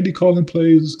 "Oh, well, Andy calling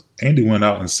plays." Andy went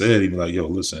out and said, he was like, "Yo,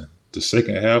 listen, the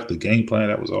second half, the game plan,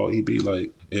 that was all he be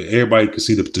like." Everybody could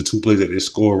see the 2 plays that they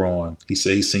score on. He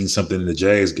said he's seen something in the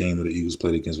Jags game that the Eagles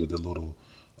played against with the little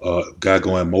guy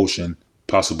going motion,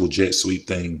 possible jet sweep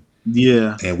thing.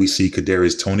 Yeah. And we see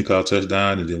Kadarius Toney call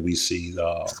touchdown, and then we see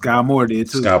Sky Moore did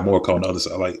too. Sky Moore call on the other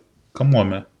side. Like, come on,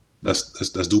 man. Let's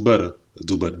do better. Let's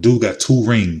do better. Dude got 2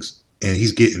 rings, and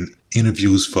he's getting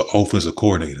interviews for offensive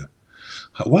coordinator.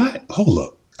 Why? Hold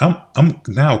up. I'm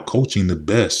now coaching the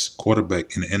best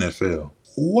quarterback in the NFL.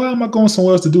 Why am I going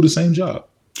somewhere else to do the same job?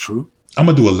 True. I'm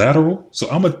gonna do a lateral, so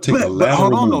I'm gonna take a lateral.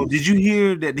 Hold on, move. though. Did you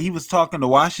hear that he was talking to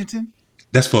Washington?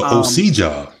 That's for OC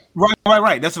job.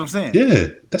 Right. That's what I'm saying. Yeah,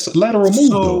 that's a lateral move.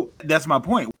 So that's my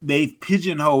point. They've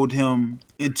pigeonholed him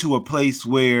into a place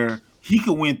where he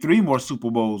could win 3 more Super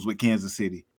Bowls with Kansas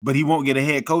City, but he won't get a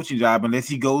head coaching job unless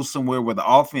he goes somewhere where the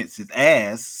offense is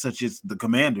ass, such as the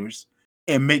Commanders,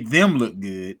 and make them look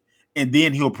good. And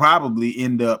then he'll probably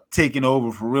end up taking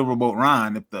over for Riverboat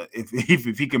Ron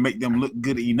if he can make them look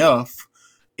good enough.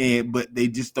 But they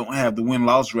just don't have the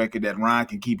win-loss record that Ron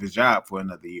can keep his job for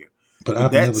another year. But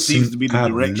I've never seen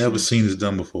this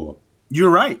done before. You're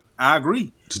right. I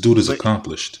agree. This dude is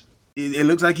accomplished. It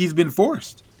looks like he's been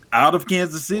forced out of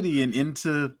Kansas City and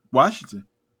into Washington.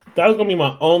 That was going to be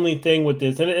my only thing with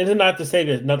this. And it's not to say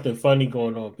there's nothing funny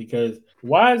going on, because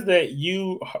why is that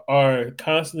you are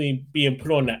constantly being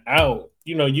put on the out?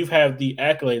 You've had the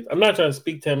accolades. I'm not trying to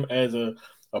speak to him as a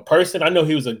person. I know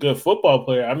he was a good football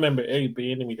player. I remember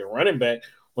being the running back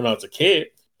when I was a kid.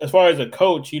 As far as a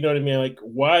coach, you know what I mean? Like,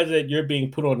 why is it you're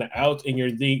being put on the out and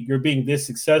you're being this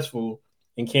successful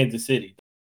in Kansas City?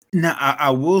 Now, I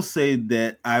will say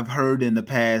that I've heard in the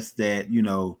past that,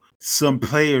 some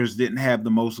players didn't have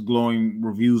the most glowing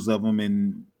reviews of him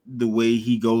and the way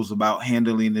he goes about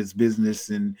handling his business,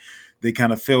 and they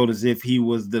kind of felt as if he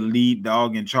was the lead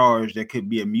dog in charge. There could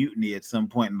be a mutiny at some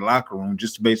point in the locker room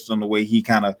just based on the way he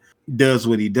kind of does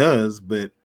what he does,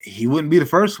 but he wouldn't be the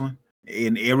first one.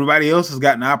 And everybody else has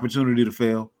got an opportunity to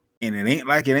fail. And it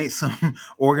ain't some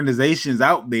organizations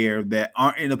out there that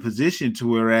aren't in a position to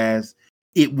whereas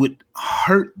it would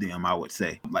hurt them, I would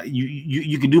say. Like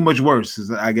you can do much worse,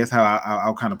 is I guess how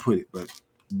I'll kind of put it, but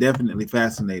definitely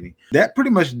fascinating. That pretty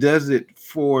much does it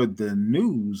for the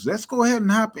news. Let's go ahead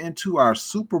and hop into our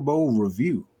Super Bowl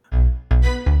review.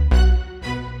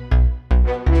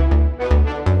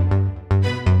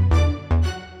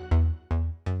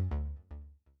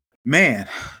 Man,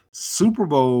 Super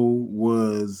Bowl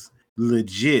was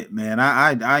legit, man.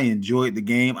 I enjoyed the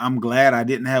game. I'm glad I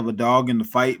didn't have a dog in the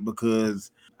fight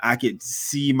because I could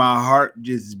see my heart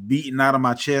just beating out of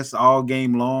my chest all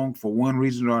game long for one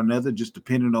reason or another, just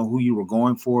depending on who you were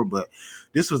going for. But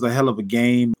this was a hell of a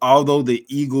game. Although the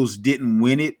Eagles didn't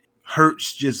win it,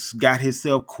 Hurts just got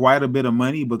himself quite a bit of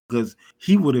money because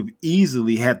he would have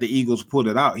easily, had the Eagles put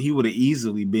it out, he would have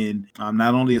easily been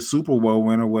not only a Super Bowl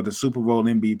winner, but a Super Bowl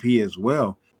MVP as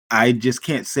well. I just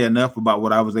can't say enough about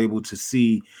what I was able to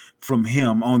see from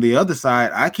him. On the other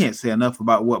side, I can't say enough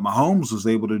about what Mahomes was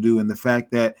able to do, and the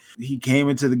fact that he came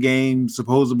into the game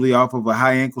supposedly off of a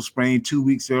high ankle sprain 2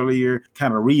 weeks earlier,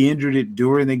 kind of re-injured it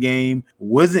during the game.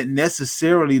 Wasn't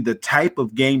necessarily the type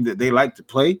of game that they like to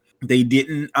play. They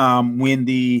didn't win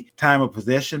the time of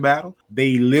possession battle.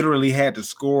 They literally had to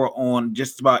score on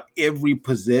just about every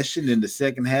possession in the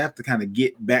second half to kind of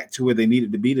get back to where they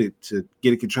needed to be to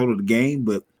get control of the game.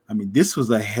 But I mean, this was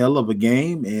a hell of a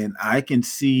game, and I can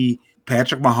see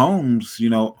Patrick Mahomes,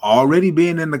 already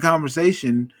being in the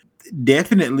conversation,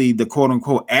 definitely the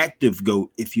quote-unquote active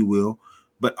GOAT, if you will,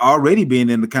 but already being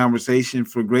in the conversation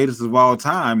for greatest of all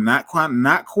time, not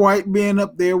quite being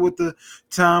up there with the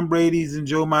Tom Brady's and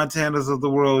Joe Montanas of the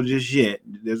world just yet.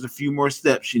 There's a few more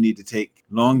steps you need to take.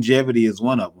 Longevity is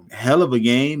one of them. Hell of a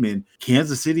game, and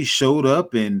Kansas City showed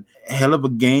up, and hell of a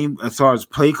game as far as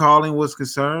play calling was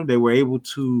concerned. They were able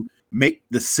to make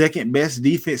the second best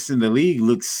defense in the league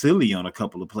look silly on a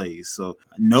couple of plays. So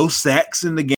no sacks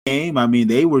in the game. I mean,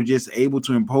 they were just able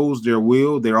to impose their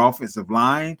will. Their offensive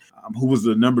line, who was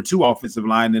the number 2 offensive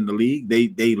line in the league,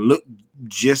 they looked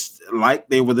just like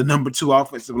they were the number 2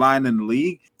 offensive line in the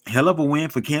league. Hell of a win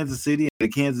for Kansas City and the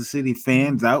Kansas City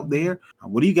fans out there.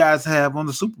 What do you guys have on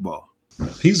the Super Bowl?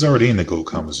 He's already in the GOAT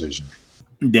conversation.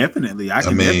 Definitely. I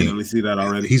can definitely see that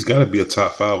already. He's got to be a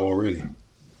top 5 already.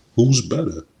 Who's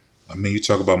better? I mean, you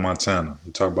talk about Montana,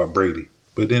 you talk about Brady,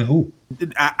 but then who?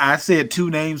 I said 2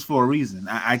 names for a reason.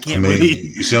 I can't really.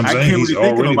 You see what I'm saying? He's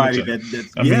really already.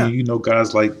 I mean, you know,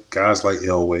 guys like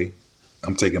Elway.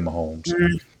 I'm taking Mahomes.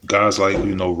 Mm-hmm. Guys like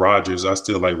Rodgers. I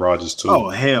still like Rodgers too. Oh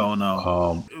hell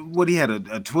no! What he had a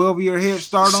 12-year head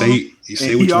start on. You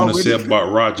say what you want to say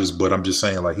about Rodgers, but I'm just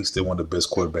saying like he's still one of the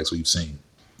best quarterbacks we've seen.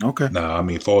 Okay. Now, I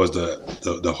mean, as far as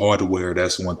the hardware,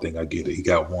 that's one thing I get it. He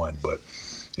got one, but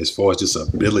as far as just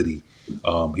ability,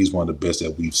 he's one of the best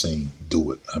that we've seen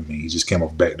do it. I mean, he just came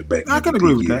off back-to-back. I can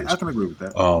agree with that.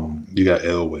 You got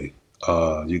Elway.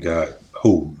 You got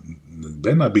who?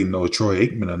 Better not be no Troy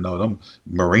Aikman or no them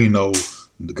Marino,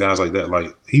 the guys like that.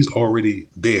 Like he's already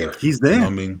there. He's there. You know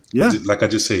what I mean, yeah. Like I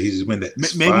just said, he's been that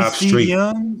maybe 5 Steve straight.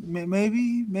 Young,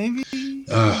 maybe. Give me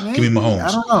Mahomes.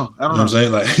 I don't know. You know what I'm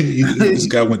saying? Like this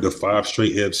guy went to 5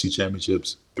 straight AFC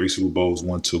championships, 3 Super Bowls,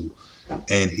 1, 2,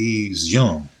 and he's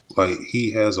young. Like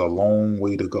he has a long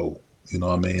way to go. You know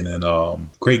what I mean? And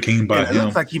great game by him. It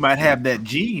looks like he might have that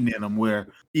gene in him where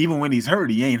even when he's hurt,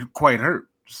 he ain't quite hurt.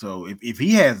 So if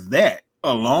he has that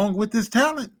along with his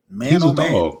talent, man, he's a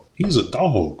dog. He's a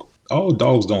dog. All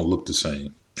dogs don't look the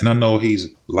same. And I know he's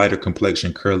lighter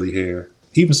complexion, curly hair.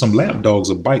 Even some lap dogs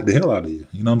will bite the hell out of you.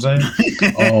 You know what I'm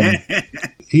saying?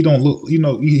 He don't look, he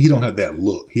don't have that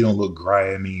look. He don't look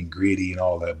grimy and gritty and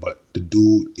all that. But the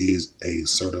dude is a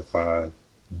certified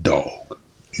dog.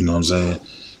 You know what I'm saying?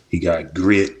 He got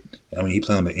grit. I mean, he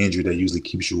playing on an injury that usually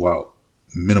keeps you out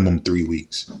minimum 3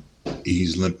 weeks.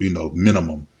 He's limp,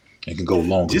 minimum, and can go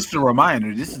longer. Just a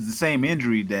reminder, this is the same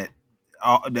injury that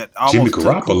almost Jimmy took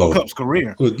Garoppolo. Cup's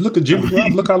career. Look at Jimmy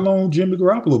Garoppolo. Look how long Jimmy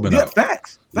Garoppolo been out.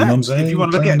 Facts. You know what I'm saying? If you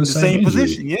want to look at the same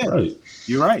position, yeah, right.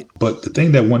 You're right. But the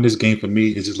thing that won this game for me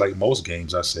is just like most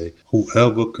games, I say,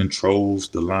 whoever controls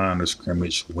the line of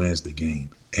scrimmage wins the game.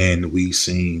 And we've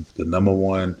seen the number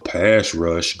 1 pass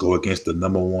rush go against the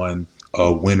number 1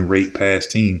 win rate pass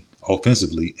team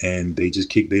offensively, and they just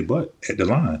kicked their butt at the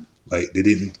line. Like they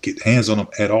didn't get hands on him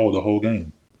at all the whole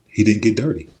game. He didn't get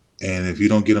dirty. And if you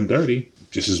don't get him dirty,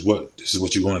 this is what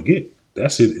you're going to get.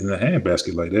 That's it in the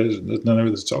handbasket. Like there's nothing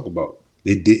really to talk about.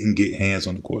 They didn't get hands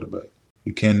on the quarterback.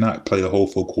 You cannot play a whole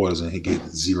 4 quarters and he get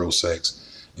 0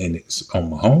 sacks. And it's on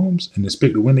Mahomes and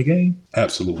expect to win the game?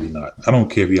 Absolutely not. I don't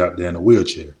care if you're out there in a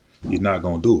wheelchair. He's not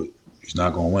going to do it. He's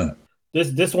not going to win.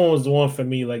 This one was the one for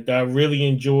me, like that I really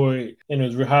enjoyed, and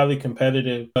it was highly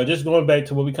competitive. Just going back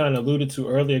to what we kind of alluded to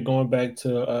earlier, going back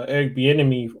to Eric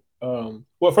Bieniemy.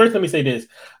 Well, first let me say this: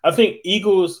 I think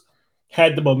Eagles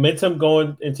had the momentum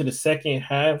going into the second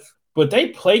half, but they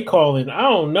play calling, I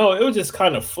don't know, it was just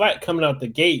kind of flat coming out the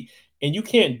gate, and you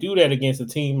can't do that against a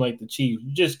team like the Chiefs.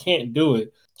 You just can't do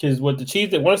it because what the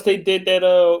Chiefs did once they did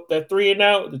that 3 and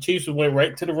out, the Chiefs went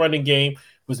right to the running game.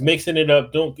 Was mixing it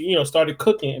up, started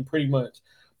cooking and pretty much.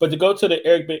 But to go to the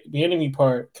Eric Bieniemy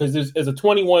part, because there's a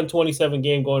 21-27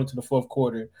 game going into the fourth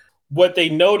quarter. What they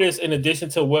noticed in addition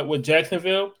to what with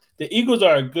Jacksonville, the Eagles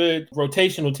are a good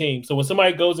rotational team. So when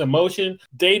somebody goes in motion,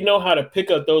 they know how to pick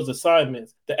up those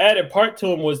assignments. The added part to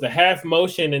them was the half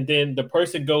motion and then the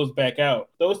person goes back out.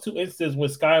 Those 2 instances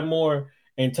with Sky Moore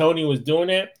and Tony was doing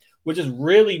that, which is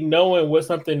really knowing what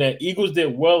something that Eagles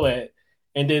did well at,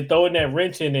 and then throwing that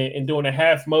wrench in it and doing a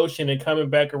half motion and coming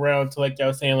back around to, like y'all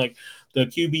was saying, like the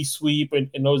QB sweep and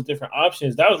those different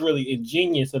options. That was really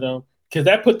ingenious of them because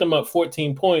that put them up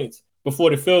 14 points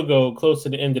before the field goal close to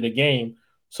the end of the game.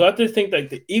 So I just think like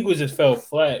the Eagles just fell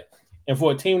flat. And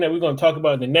for a team that we're going to talk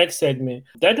about in the next segment,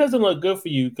 that doesn't look good for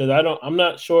you because I'm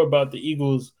not sure about the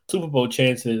Eagles' Super Bowl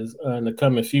chances in the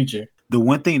coming future. The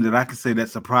one thing that I can say that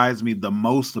surprised me the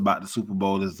most about the Super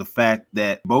Bowl is the fact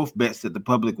that both bets that the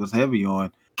public was heavy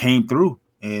on came through.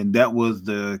 And that was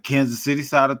the Kansas City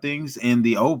side of things and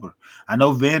the over. I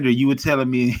know, Vander, you were telling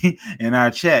me in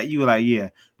our chat, you were like, yeah,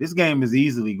 this game is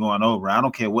easily going over. I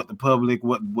don't care what the public,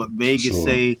 what Vegas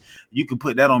say. You can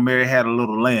put that on Mary Had a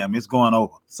Little Lamb. It's going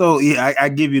over. So, yeah, I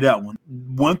give you that one.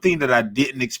 One thing that I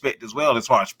didn't expect as well, as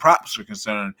far as props are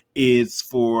concerned, is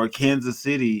for Kansas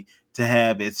City to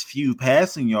have as few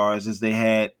passing yards as they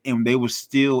had, and they were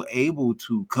still able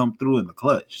to come through in the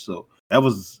clutch. So that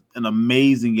was an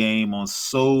amazing game on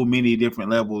so many different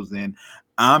levels. And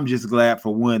I'm just glad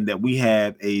for one that we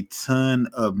have a ton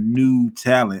of new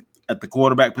talent at the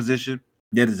quarterback position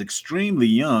that is extremely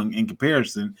young in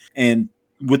comparison. And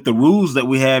with the rules that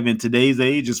we have in today's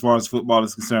age, as far as football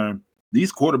is concerned,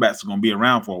 these quarterbacks are going to be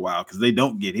around for a while because they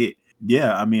don't get hit.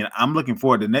 Yeah, I mean, I'm looking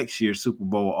forward to next year's Super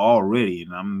Bowl already,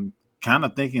 and I'm kind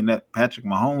of thinking that Patrick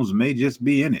Mahomes may just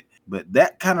be in it. But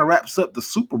that kind of wraps up the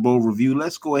Super Bowl review.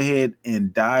 Let's go ahead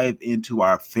and dive into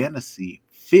our fantasy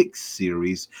fix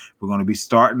series. We're going to be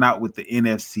starting out with the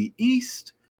NFC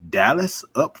East. Dallas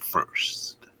up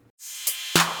first.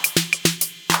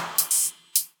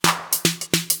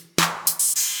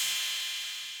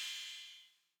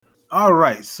 All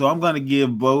right, so I'm going to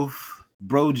give both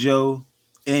Bro Joe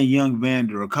and Young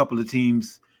Vander a couple of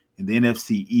teams in the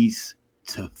NFC East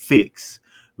to fix.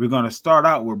 We're going to start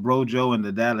out with Bro Joe and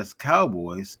the Dallas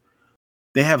Cowboys.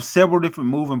 They have several different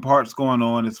moving parts going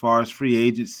on as far as free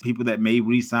agents, people that may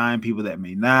re-sign, people that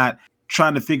may not,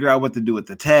 trying to figure out what to do with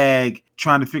the tag,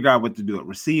 trying to figure out what to do at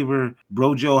receiver.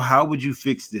 Bro Joe, how would you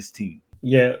fix this team?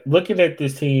 Yeah, looking at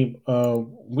this team,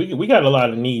 we got a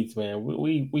lot of needs, man.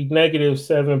 We negative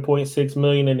 $7.6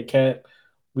 million in the cap.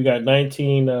 We got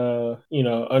 19,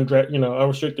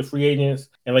 unrestricted free agents,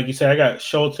 and like you said, I got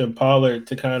Schultz and Pollard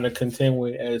to kind of contend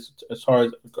with as far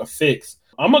as a fix.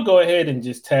 I'm gonna go ahead and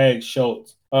just tag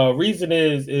Schultz. Reason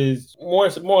is more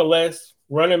or less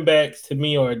running backs to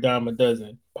me are a dime a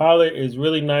dozen. Pollard is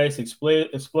really nice,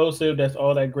 explosive. That's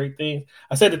all that great thing.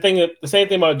 I said the same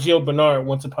thing about Gio Bernard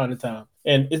once upon a time,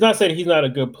 and it's not saying he's not a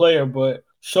good player, but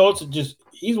Schultz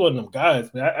he's one of them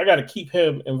guys, man. I got to keep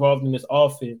him involved in this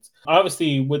offense.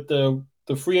 Obviously, with the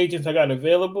free agents I got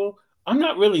available, I'm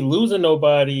not really losing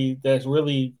nobody that's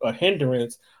really a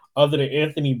hindrance other than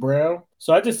Anthony Brown.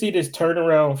 So I just see this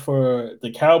turnaround for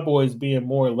the Cowboys being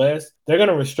more or less. They're going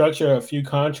to restructure a few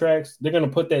contracts. They're going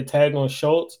to put that tag on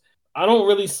Schultz. I don't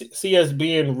really see us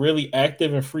being really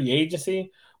active in free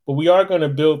agency, but we are going to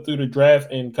build through the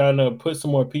draft and kind of put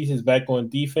some more pieces back on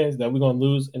defense that we're going to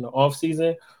lose in the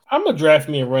offseason. I'm going to draft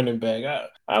me a running back.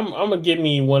 I'm going to get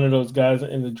me one of those guys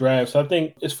in the draft. So I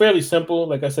think it's fairly simple.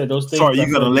 Like I said, those things. So are you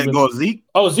going to let go of Zeke?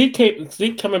 Oh,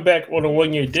 Zeke coming back on a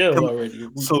 1-year deal already.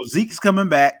 So Zeke's coming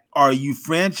back. Are you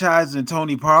franchising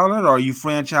Tony Pollard or are you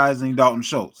franchising Dalton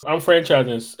Schultz? I'm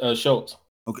franchising Schultz.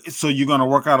 Okay, so you're going to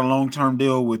work out a long-term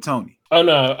deal with Tony? Oh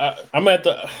no, I'm at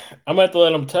the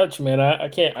let him touch, man. I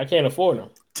can't afford him.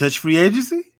 Touch free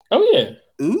agency? Oh yeah.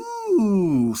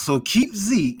 Ooh, so keep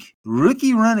Zeke,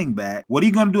 rookie running back. What are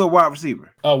you going to do at wide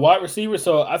receiver? Wide receiver.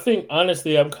 So I think,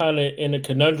 honestly, I'm kind of in a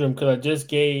conundrum because I just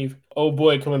gave old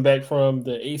boy coming back from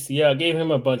the ACL. I gave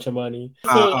him a bunch of money.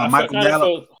 So Michael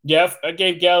Gallup? I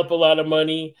gave Gallup a lot of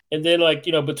money. And then,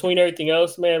 between everything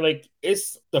else, man,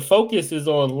 it's the focus is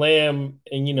on Lamb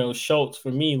and, Schultz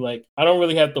for me. I don't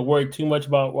really have to worry too much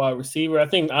about wide receiver. I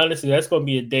think, honestly, that's going to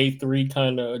be a day 3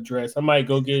 kind of address. I might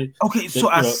go get. Okay, so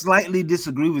I slightly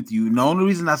disagree with you. The only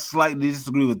reason I slightly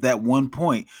disagree with that one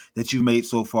point that you made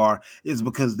so far is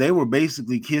because they were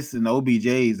basically kissing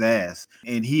OBJ's ass,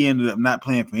 and he ended up not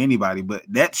playing for anybody. But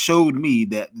that showed me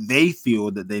that they feel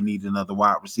that they need another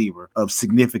wide receiver of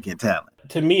significant talent.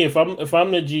 To me, if I'm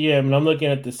the GM and I'm looking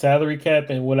at the salary cap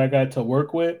and what I got to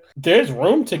work with, there's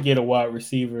room to get a wide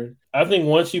receiver. I think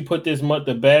once you put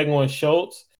the bag on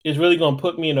Schultz, it's really going to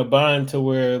put me in a bind to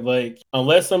where,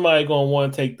 unless somebody going to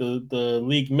want to take the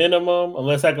league minimum,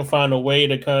 unless I can find a way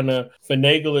to kind of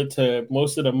finagle it to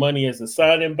most of the money as a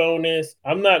signing bonus,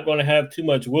 I'm not going to have too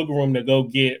much wiggle room to go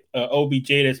get OBJ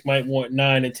that might want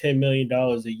 $9 and $10 million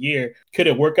a year. Could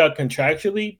it work out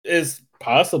contractually? It's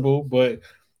possible, but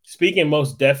speaking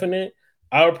most definite,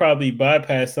 I would probably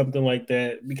bypass something like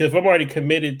that because if I'm already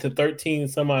committed to 13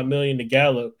 some odd million to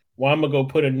Gallup, well, I'm gonna go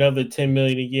put another $10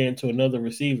 million a year into another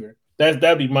receiver.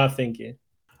 That'd be my thinking.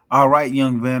 All right,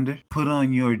 Young Vander, put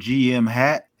on your GM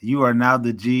hat. You are now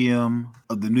the GM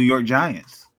of the New York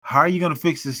Giants. How are you gonna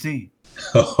fix this team?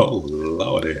 Oh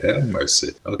Lord, have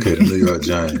mercy. Okay, the New York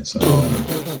Giants.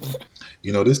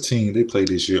 This team, they play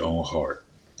this year on heart,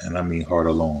 and I mean heart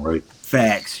alone, right?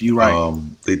 Facts. You're right.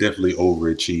 They definitely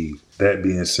overachieved. That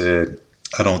being said,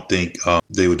 I don't think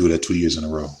they would do that 2 years in a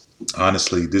row.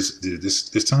 Honestly, this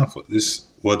time for this.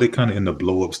 Well, they're kind of in the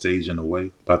blow up stage in a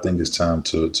way, but I think it's time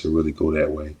to really go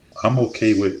that way. I'm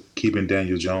okay with keeping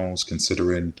Daniel Jones,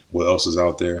 considering what else is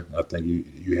out there. I think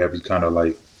you have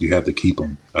to keep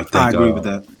him. I think I agree with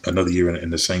that. Another year in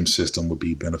the same system would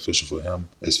be beneficial for him.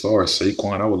 As far as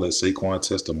Saquon, I would let Saquon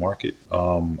test the market.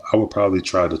 I would probably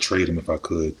try to trade him if I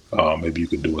could. Maybe you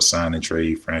could do a sign and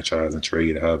trade, franchise and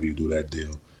trade, however you do that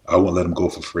deal. I wouldn't let him go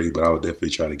for free, but I would definitely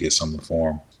try to get something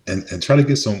for him. And try to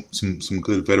get some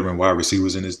good veteran wide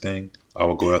receivers in this thing. I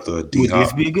would go after a Would D-Hop.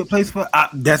 this be a good place for?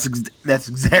 That's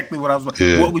exactly what I was.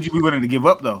 Yeah. What would you be willing to give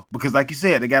up though? Because like you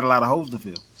said, they got a lot of holes to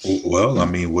fill. Well, I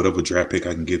mean, whatever draft pick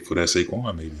I can get for that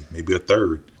Saquon, maybe a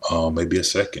third, maybe a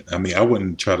second. I mean, I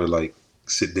wouldn't try to like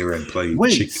sit there and play.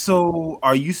 Wait, chicken. so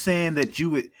are you saying that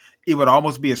it would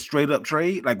almost be a straight up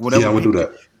trade, like whatever? Yeah, I would do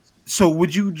that. So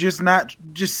would you not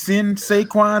send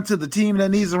Saquon to the team that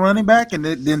needs a running back, and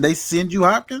then they send you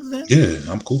Hopkins? Then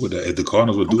Yeah, I'm cool with that. If the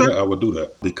Cardinals would do that, I would do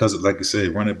that because, like you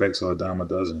said, running backs are a dime a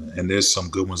dozen, and there's some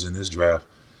good ones in this draft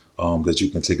that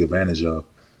you can take advantage of.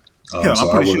 Yeah, I'm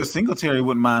pretty sure Singletary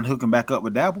wouldn't mind hooking back up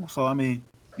with Dabble. So I mean,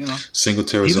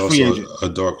 Singletary is also a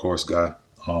dark horse guy.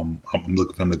 I'm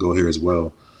looking for him to go here as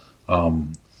well.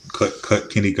 Cut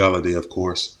Kenny Golladay, of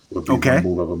course. Would be one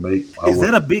move I would make. Is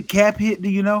that a big cap hit? Do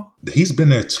you know? He's been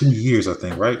there 2 years, I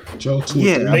think, right, Joe? 2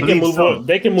 Yeah, they can move on.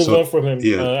 They can move on from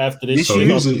him after this year.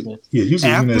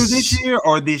 Usually after this year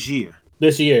or this year?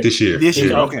 This year. This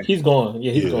year. Okay. He's gone.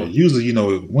 Yeah, he's gone. Usually,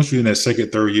 once you're in that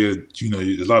second, third year,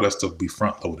 a lot of that stuff be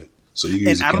front loaded. So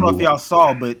and I don't know if y'all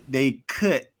saw, but they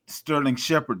cut Sterling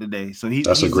Shepard today, so he's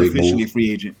officially a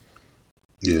free agent.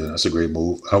 Yeah, that's a great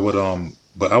move. I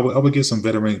would get some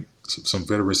veteran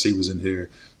receivers in here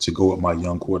to go with my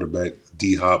young quarterback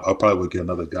D-Hop. I probably would get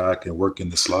another guy can work in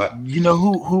the slot. You know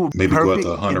who maybe go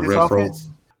after Hunter Renfrow.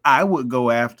 I would go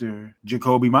after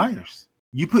Jacoby Myers.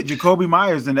 You put Jacoby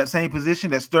Myers in that same position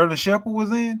that Sterling Shepard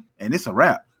was in, and it's a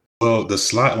wrap. Well, the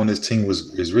slot on this team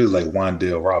is really like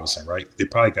Wan'Dale Robinson, right? They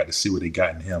probably got to see what they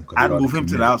got in him. I'd move him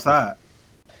to the outside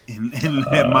and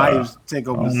let Myers take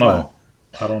over the slot.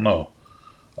 I don't know.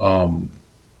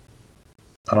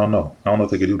 I don't know if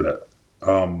they could do that.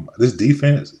 This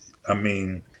defense, I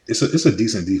mean, it's a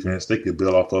decent defense. They could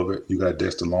build off of it. You got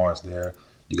Dexter Lawrence there.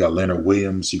 You got Leonard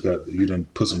Williams. You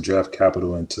didn't put some draft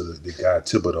capital into the guy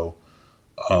Thibodeau.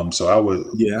 So I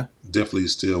would definitely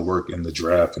still work in the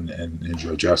draft and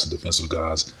draft some defensive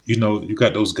guys. You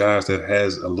got those guys that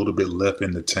has a little bit left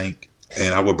in the tank.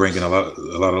 And I would bring in a lot of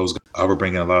those. I would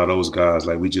bring in a lot of those guys.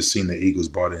 Like we just seen the Eagles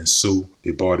brought in Sue.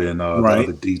 They brought in the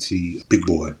other DT, big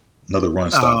boy, another run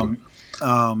stopper.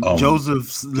 Joseph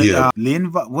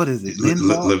Linval. What is it?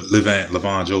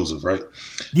 Levon Joseph, right?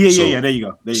 Yeah. There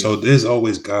you go. So there's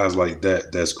always guys like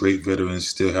that. That's great veterans.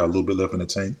 Still have a little bit left in the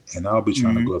tank, and I'll be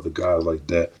trying to go after guys like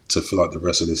that to fill out the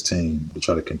rest of this team to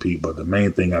try to compete. But the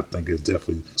main thing I think is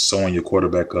definitely sewing your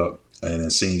quarterback up and then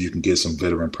seeing if you can get some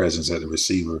veteran presence at the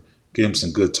receiver. Give him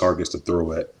some good targets to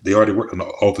throw at. They already worked on the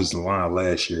offensive line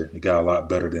last year. It got a lot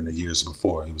better than the years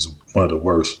before. It was one of the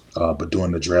worst. But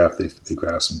during the draft, they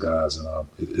grabbed some guys, and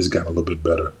it's gotten a little bit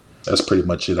better. That's pretty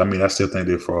much it. I mean, I still think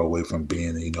they're far away from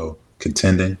being,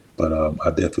 contending. But I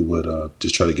definitely would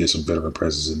just try to get some veteran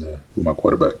presence in there with my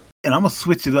quarterback. And I'm going to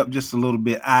switch it up just a little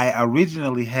bit. I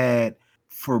originally had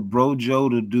for Bro Joe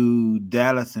to do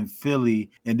Dallas and Philly,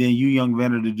 and then you, Young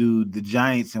Vander, to do the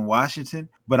Giants and Washington.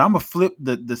 But I'm going to flip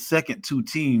the second two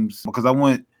teams because I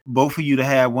want both of you to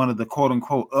have one of the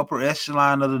quote-unquote upper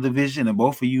echelon of the division and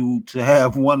both of you to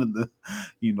have one of the,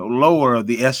 lower of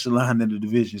the echelon in the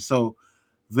division. So,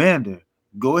 Vander,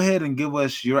 go ahead and give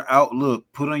us your outlook,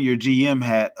 put on your GM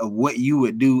hat of what you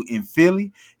would do in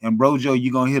Philly. And Bro Joe,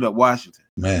 you're going to hit up Washington.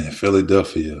 Man,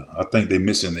 Philadelphia, I think they're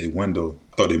missing a window.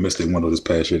 I thought they missed their window this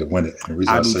past year to win it. And the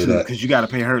reason I say that, because you got to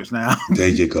pay Hurts now. There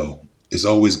you go. It's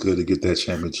always good to get that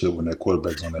championship when that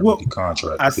quarterback's on that rookie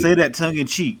contract. I say that tongue in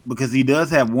cheek because he does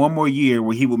have one more year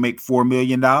where he would make $4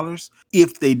 million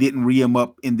if they didn't re him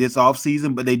up in this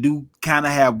offseason. But they do kind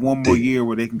of have one more year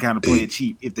where they can kind of play it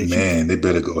cheap if they they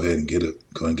better go ahead and get it.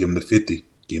 Go and give him the 50.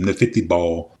 Give him the 50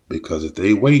 ball. Because if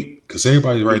they wait, because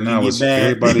everybody right now is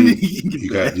everybody. you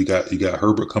got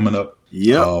Herbert coming up.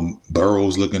 Yeah.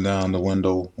 Burrow's looking down the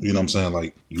window. You know what I'm saying?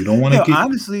 Like you don't want to get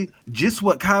honestly just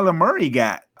what Kyler Murray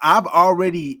got. I've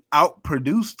already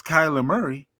outproduced Kyler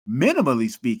Murray, minimally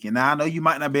speaking. Now I know you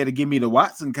might not be able to give me the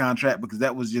Watson contract because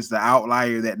that was just an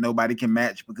outlier that nobody can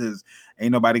match because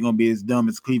ain't nobody gonna be as dumb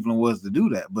as Cleveland was to do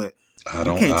that. But I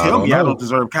don't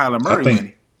deserve Kyler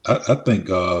Murray. I think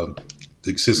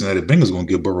the Cincinnati Bengals going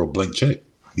to give Burrow a blank check,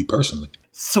 me personally.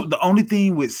 So the only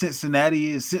thing with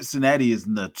Cincinnati is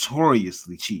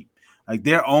notoriously cheap. Like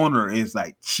their owner is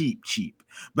like cheap.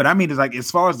 But I mean, it's like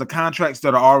as far as the contracts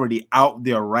that are already out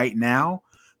there right now,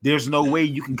 there's no way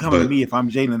you can come to me if I'm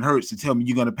Jalen Hurts and tell me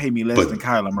you're going to pay me less than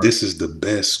Kyler Murray. This is the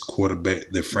best quarterback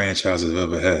the franchise has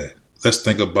ever had. Let's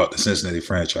think about the Cincinnati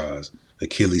franchise.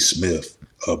 Achilles Smith,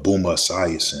 Boomer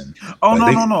Esiason. Oh, no.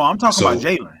 I'm talking about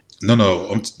Jalen.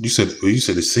 No. You said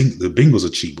the Bengals are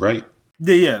cheap, right?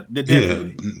 Yeah,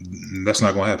 definitely. That's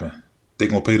not gonna happen. They're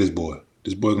gonna pay this boy.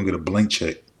 This boy gonna get a blank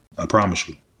check. I promise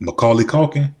you. Macaulay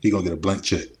Culkin, he gonna get a blank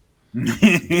check.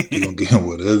 They're gonna get him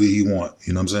whatever he want.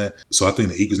 You know what I'm saying? So I think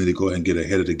the Eagles need to go ahead and get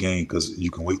ahead of the game because you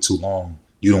can wait too long.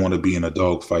 You don't want to be in a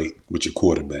dogfight with your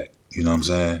quarterback. You know what I'm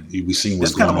saying? We seen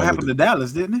what's That's kind going of what on happened to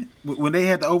Dallas, didn't it? When they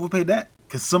had to overpay that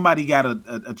because somebody got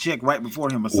a check right before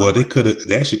him or something. Well,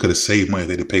 they actually could have saved money if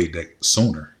they'd have paid that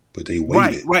sooner, but they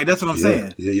waited. Right. That's what I'm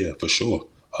saying. Yeah, for sure.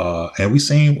 And we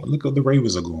seen look what the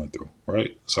Ravens are going through,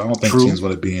 right? So I don't think teams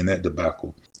want to be in that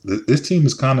debacle. This team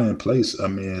is kind of in place. I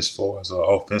mean, as far as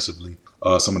offensively,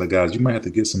 some of the guys you might have to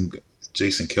get some.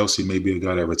 Jason Kelce may be a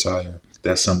guy that retire.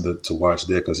 That's something to watch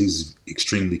there because he's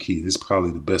extremely key. This is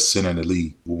probably the best center in the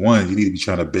league. One, you need to be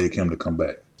trying to beg him to come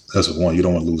back. That's one. You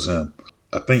don't want to lose him.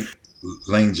 I think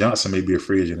Lane Johnson may be a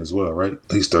free agent as well, right?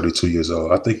 He's 32 years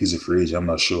old. I think he's a free agent. I'm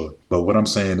not sure. But what I'm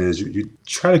saying is you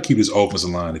try to keep his offensive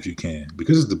line if you can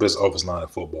because it's the best offensive line in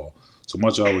football. So my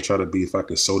job would try to be if I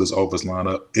could sew this offensive line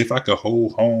up. If I could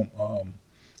hold home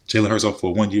Jalen Hurts off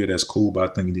for 1 year, that's cool.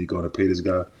 But I think you need to go and pay this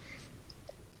guy.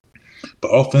 But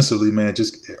offensively, man,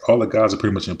 just all the guys are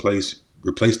pretty much in place.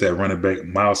 Replace that running back.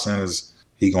 Miles Sanders,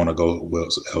 he's going to go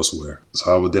elsewhere.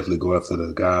 So I would definitely go after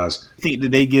the guys. Think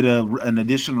that they get an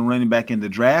additional running back in the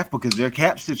draft because their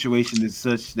cap situation is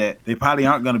such that they probably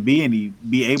aren't going to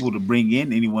be able to bring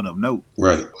in anyone of note.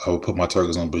 Right. I would put my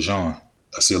targets on Bijan.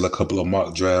 I see a couple of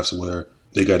mock drafts where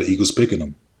they got the Eagles picking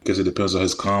him because it depends on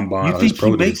his combine or his pro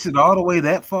day. You think he makes it all the way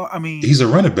that far? I mean, he's a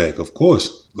running back, of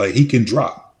course. Like he can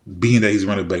drop. Being that he's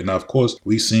running back. Now, of course,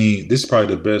 we've seen this is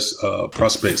probably the best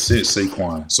prospect since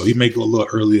Saquon. So he may go a little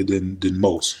earlier than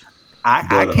most.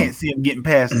 I can't see him getting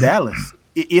past Dallas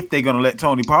if they're going to let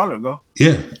Tony Pollard go.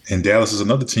 Yeah, and Dallas is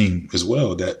another team as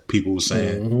well that people were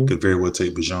saying could very well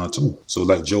take Bijan too. So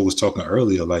like Joe was talking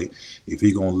earlier, like if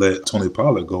he's going to let Tony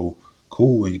Pollard go,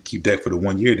 cool, and you keep Dak for the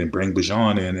 1 year, then bring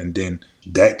Bijan in, and then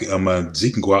Dak,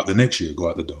 Zeke can go out the next year, go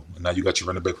out the door. And now you got your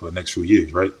running back for the next few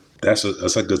years, right? That's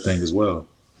a good thing as well.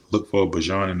 Look for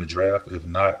Bijan in the draft. If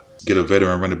not, get a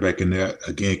veteran running back in there.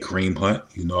 Again, Kareem Hunt.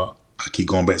 You know, I keep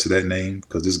going back to that name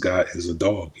because this guy is a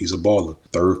dog. He's a baller.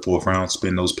 3rd, 4th round,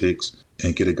 spend those picks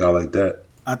and get a guy like that.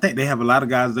 I think they have a lot of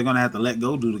guys they're going to have to let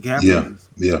go due to cap.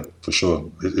 Yeah, for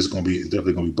sure. It's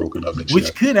definitely going to be broken up next year.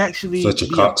 Which could actually be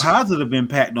a positive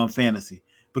impact on fantasy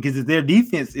because if their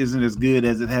defense isn't as good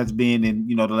as it has been in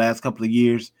the last couple of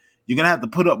years, you're going to have to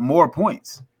put up more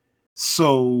points.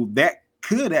 So that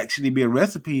could actually be a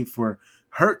recipe for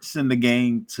Hurts in the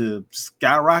game to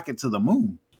skyrocket to the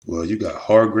moon. Well, you got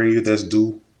Hargrave that's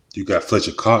due. You got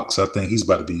Fletcher Cox. I think he's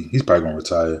probably going to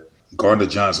retire. Gardner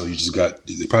Johnson,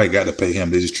 they probably got to pay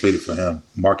him. They just traded for him.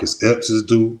 Marcus Epps is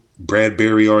due.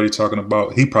 Bradbury already talking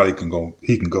about. He probably can go.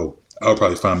 He can go. I'll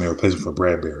probably find me a replacement for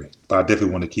Bradbury. But I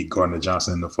definitely want to keep Gardner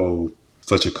Johnson in the fold.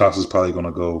 Fletcher Cox is probably going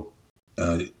to go.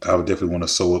 I would definitely want to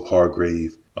sew up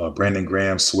Hargrave. Brandon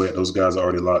Graham, Sweat, those guys are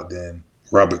already locked in.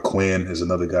 Robert Quinn is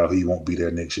another guy who won't be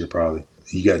there next year probably.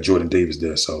 You got Jordan Davis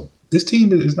there. So this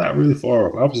team is not really far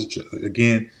off. I was just,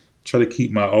 again, try to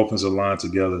keep my offensive line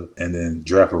together and then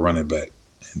draft a running back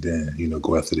and then,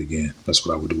 go after it again. That's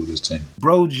what I would do with this team.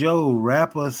 Bro Joe,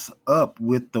 wrap us up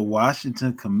with the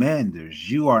Washington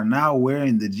Commanders. You are now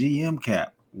wearing the GM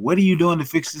cap. What are you doing to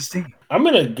fix this team? I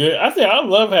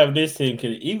love having this team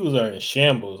because the Eagles are in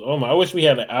shambles. Oh my, I wish we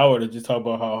had an hour to just talk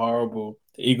about how horrible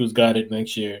the Eagles got it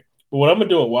next year. But what I'm going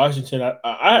to do at Washington,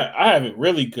 I have it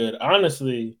really good.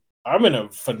 Honestly, I'm in a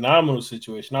phenomenal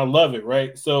situation. I love it,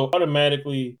 right? So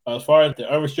automatically, as far as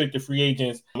the unrestricted free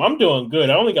agents, I'm doing good.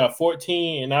 I only got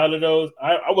 14, and out of those,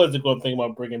 I wasn't going to think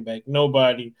about bringing back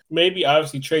nobody. Maybe,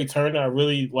 obviously, Trey Turner. I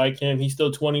really like him. He's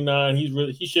still 29.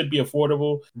 He should be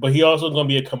affordable, but he also going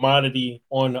to be a commodity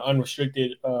on the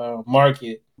unrestricted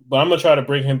market. But I'm going to try to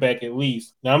bring him back at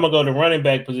least. Now, I'm going to go to running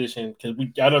back position because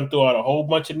I done threw out a whole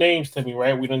bunch of names to me,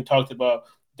 right? We done talked about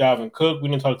Dalvin Cook. We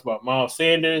done talked about Miles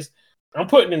Sanders. I'm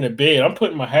putting in the bed. I'm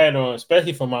putting my hat on,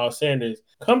 especially for Miles Sanders.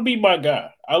 Come be my guy.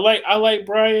 I like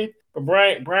Brian, but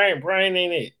Brian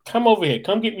ain't it. Come over here.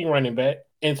 Come get me running back.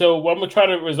 And so I'm going to try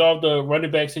to resolve the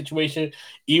running back situation,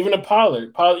 even a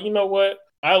Pollard. Pollard, you know what?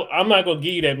 I'm not going to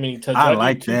give you that many touches. I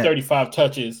like 235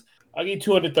 touches. I'll give you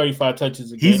 235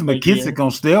 touches again. He's McKissick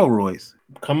on steroids.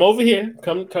 Come over here.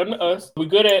 Come to us. We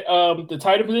good at the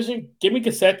tight end position? Give me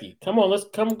Gesicki. Come on, let's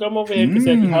come over here,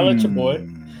 Gesicki. Holla at your boy.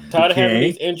 Tired of having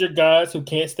these injured guys who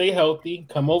can't stay healthy.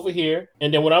 Come over here.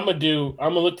 And then what I'm going to do,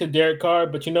 I'm going to look to Derek Carr,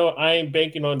 but I ain't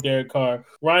banking on Derek Carr.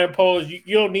 Ryan Poles,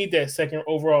 you don't need that second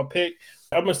overall pick.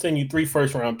 I'm going to send you 3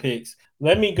 first-round picks.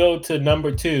 Let me go to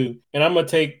number 2, and I'm going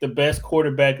to take the best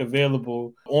quarterback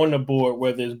available on the board,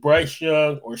 whether it's Bryce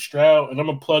Young or Stroud, and I'm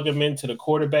going to plug him into the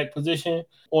quarterback position.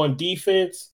 On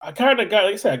defense, I kind of got,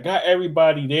 like I said, I got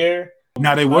everybody there.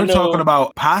 Now, they were talking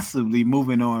about possibly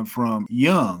moving on from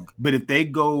Young, but if they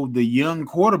go the young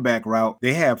quarterback route,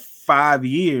 they have 5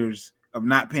 years of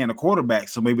not paying a quarterback,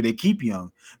 so maybe they keep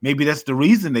Young. Maybe that's the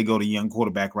reason they go the young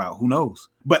quarterback route. Who knows?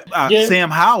 But Sam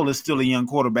Howell is still a young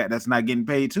quarterback that's not getting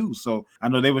paid too. So I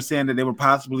know they were saying that they were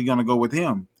possibly going to go with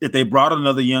him. If they brought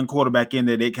another young quarterback in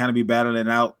there, they'd kind of be battling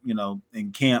out,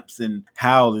 in camps, and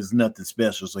Howell is nothing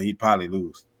special, so he'd probably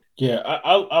lose. Yeah,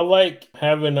 I like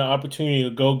having the opportunity to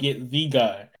go get the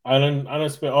guy. I don't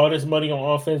spend all this money on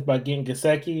offense by getting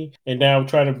Gesicki, and now I'm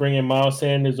trying to bring in Miles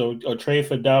Sanders or trade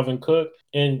for Dalvin Cook.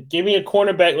 And give me a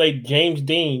cornerback like James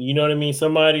Dean. You know what I mean?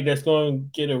 Somebody that's going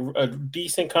to get a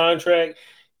decent contract.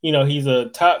 He's a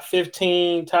top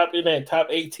 15, top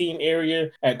 18 area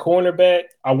at cornerback.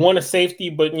 I want a safety,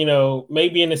 but,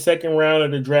 maybe in the second round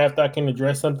of the draft, I can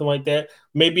address something like that.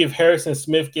 Maybe if Harrison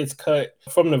Smith gets cut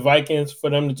from the Vikings for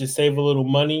them to just save a little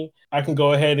money, I can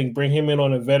go ahead and bring him in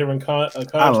on a veteran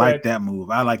contract. I like that move.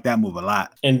 I like that move a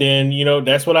lot. And then,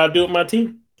 that's what I'll do with my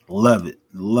team. Love it.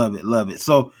 Love it. Love it.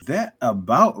 So that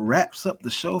about wraps up the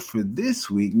show for this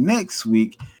week. Next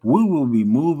week, we will be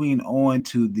moving on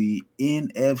to the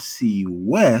NFC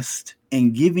West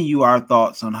and giving you our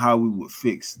thoughts on how we would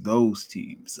fix those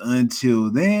teams. Until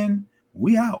then,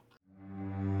 we out.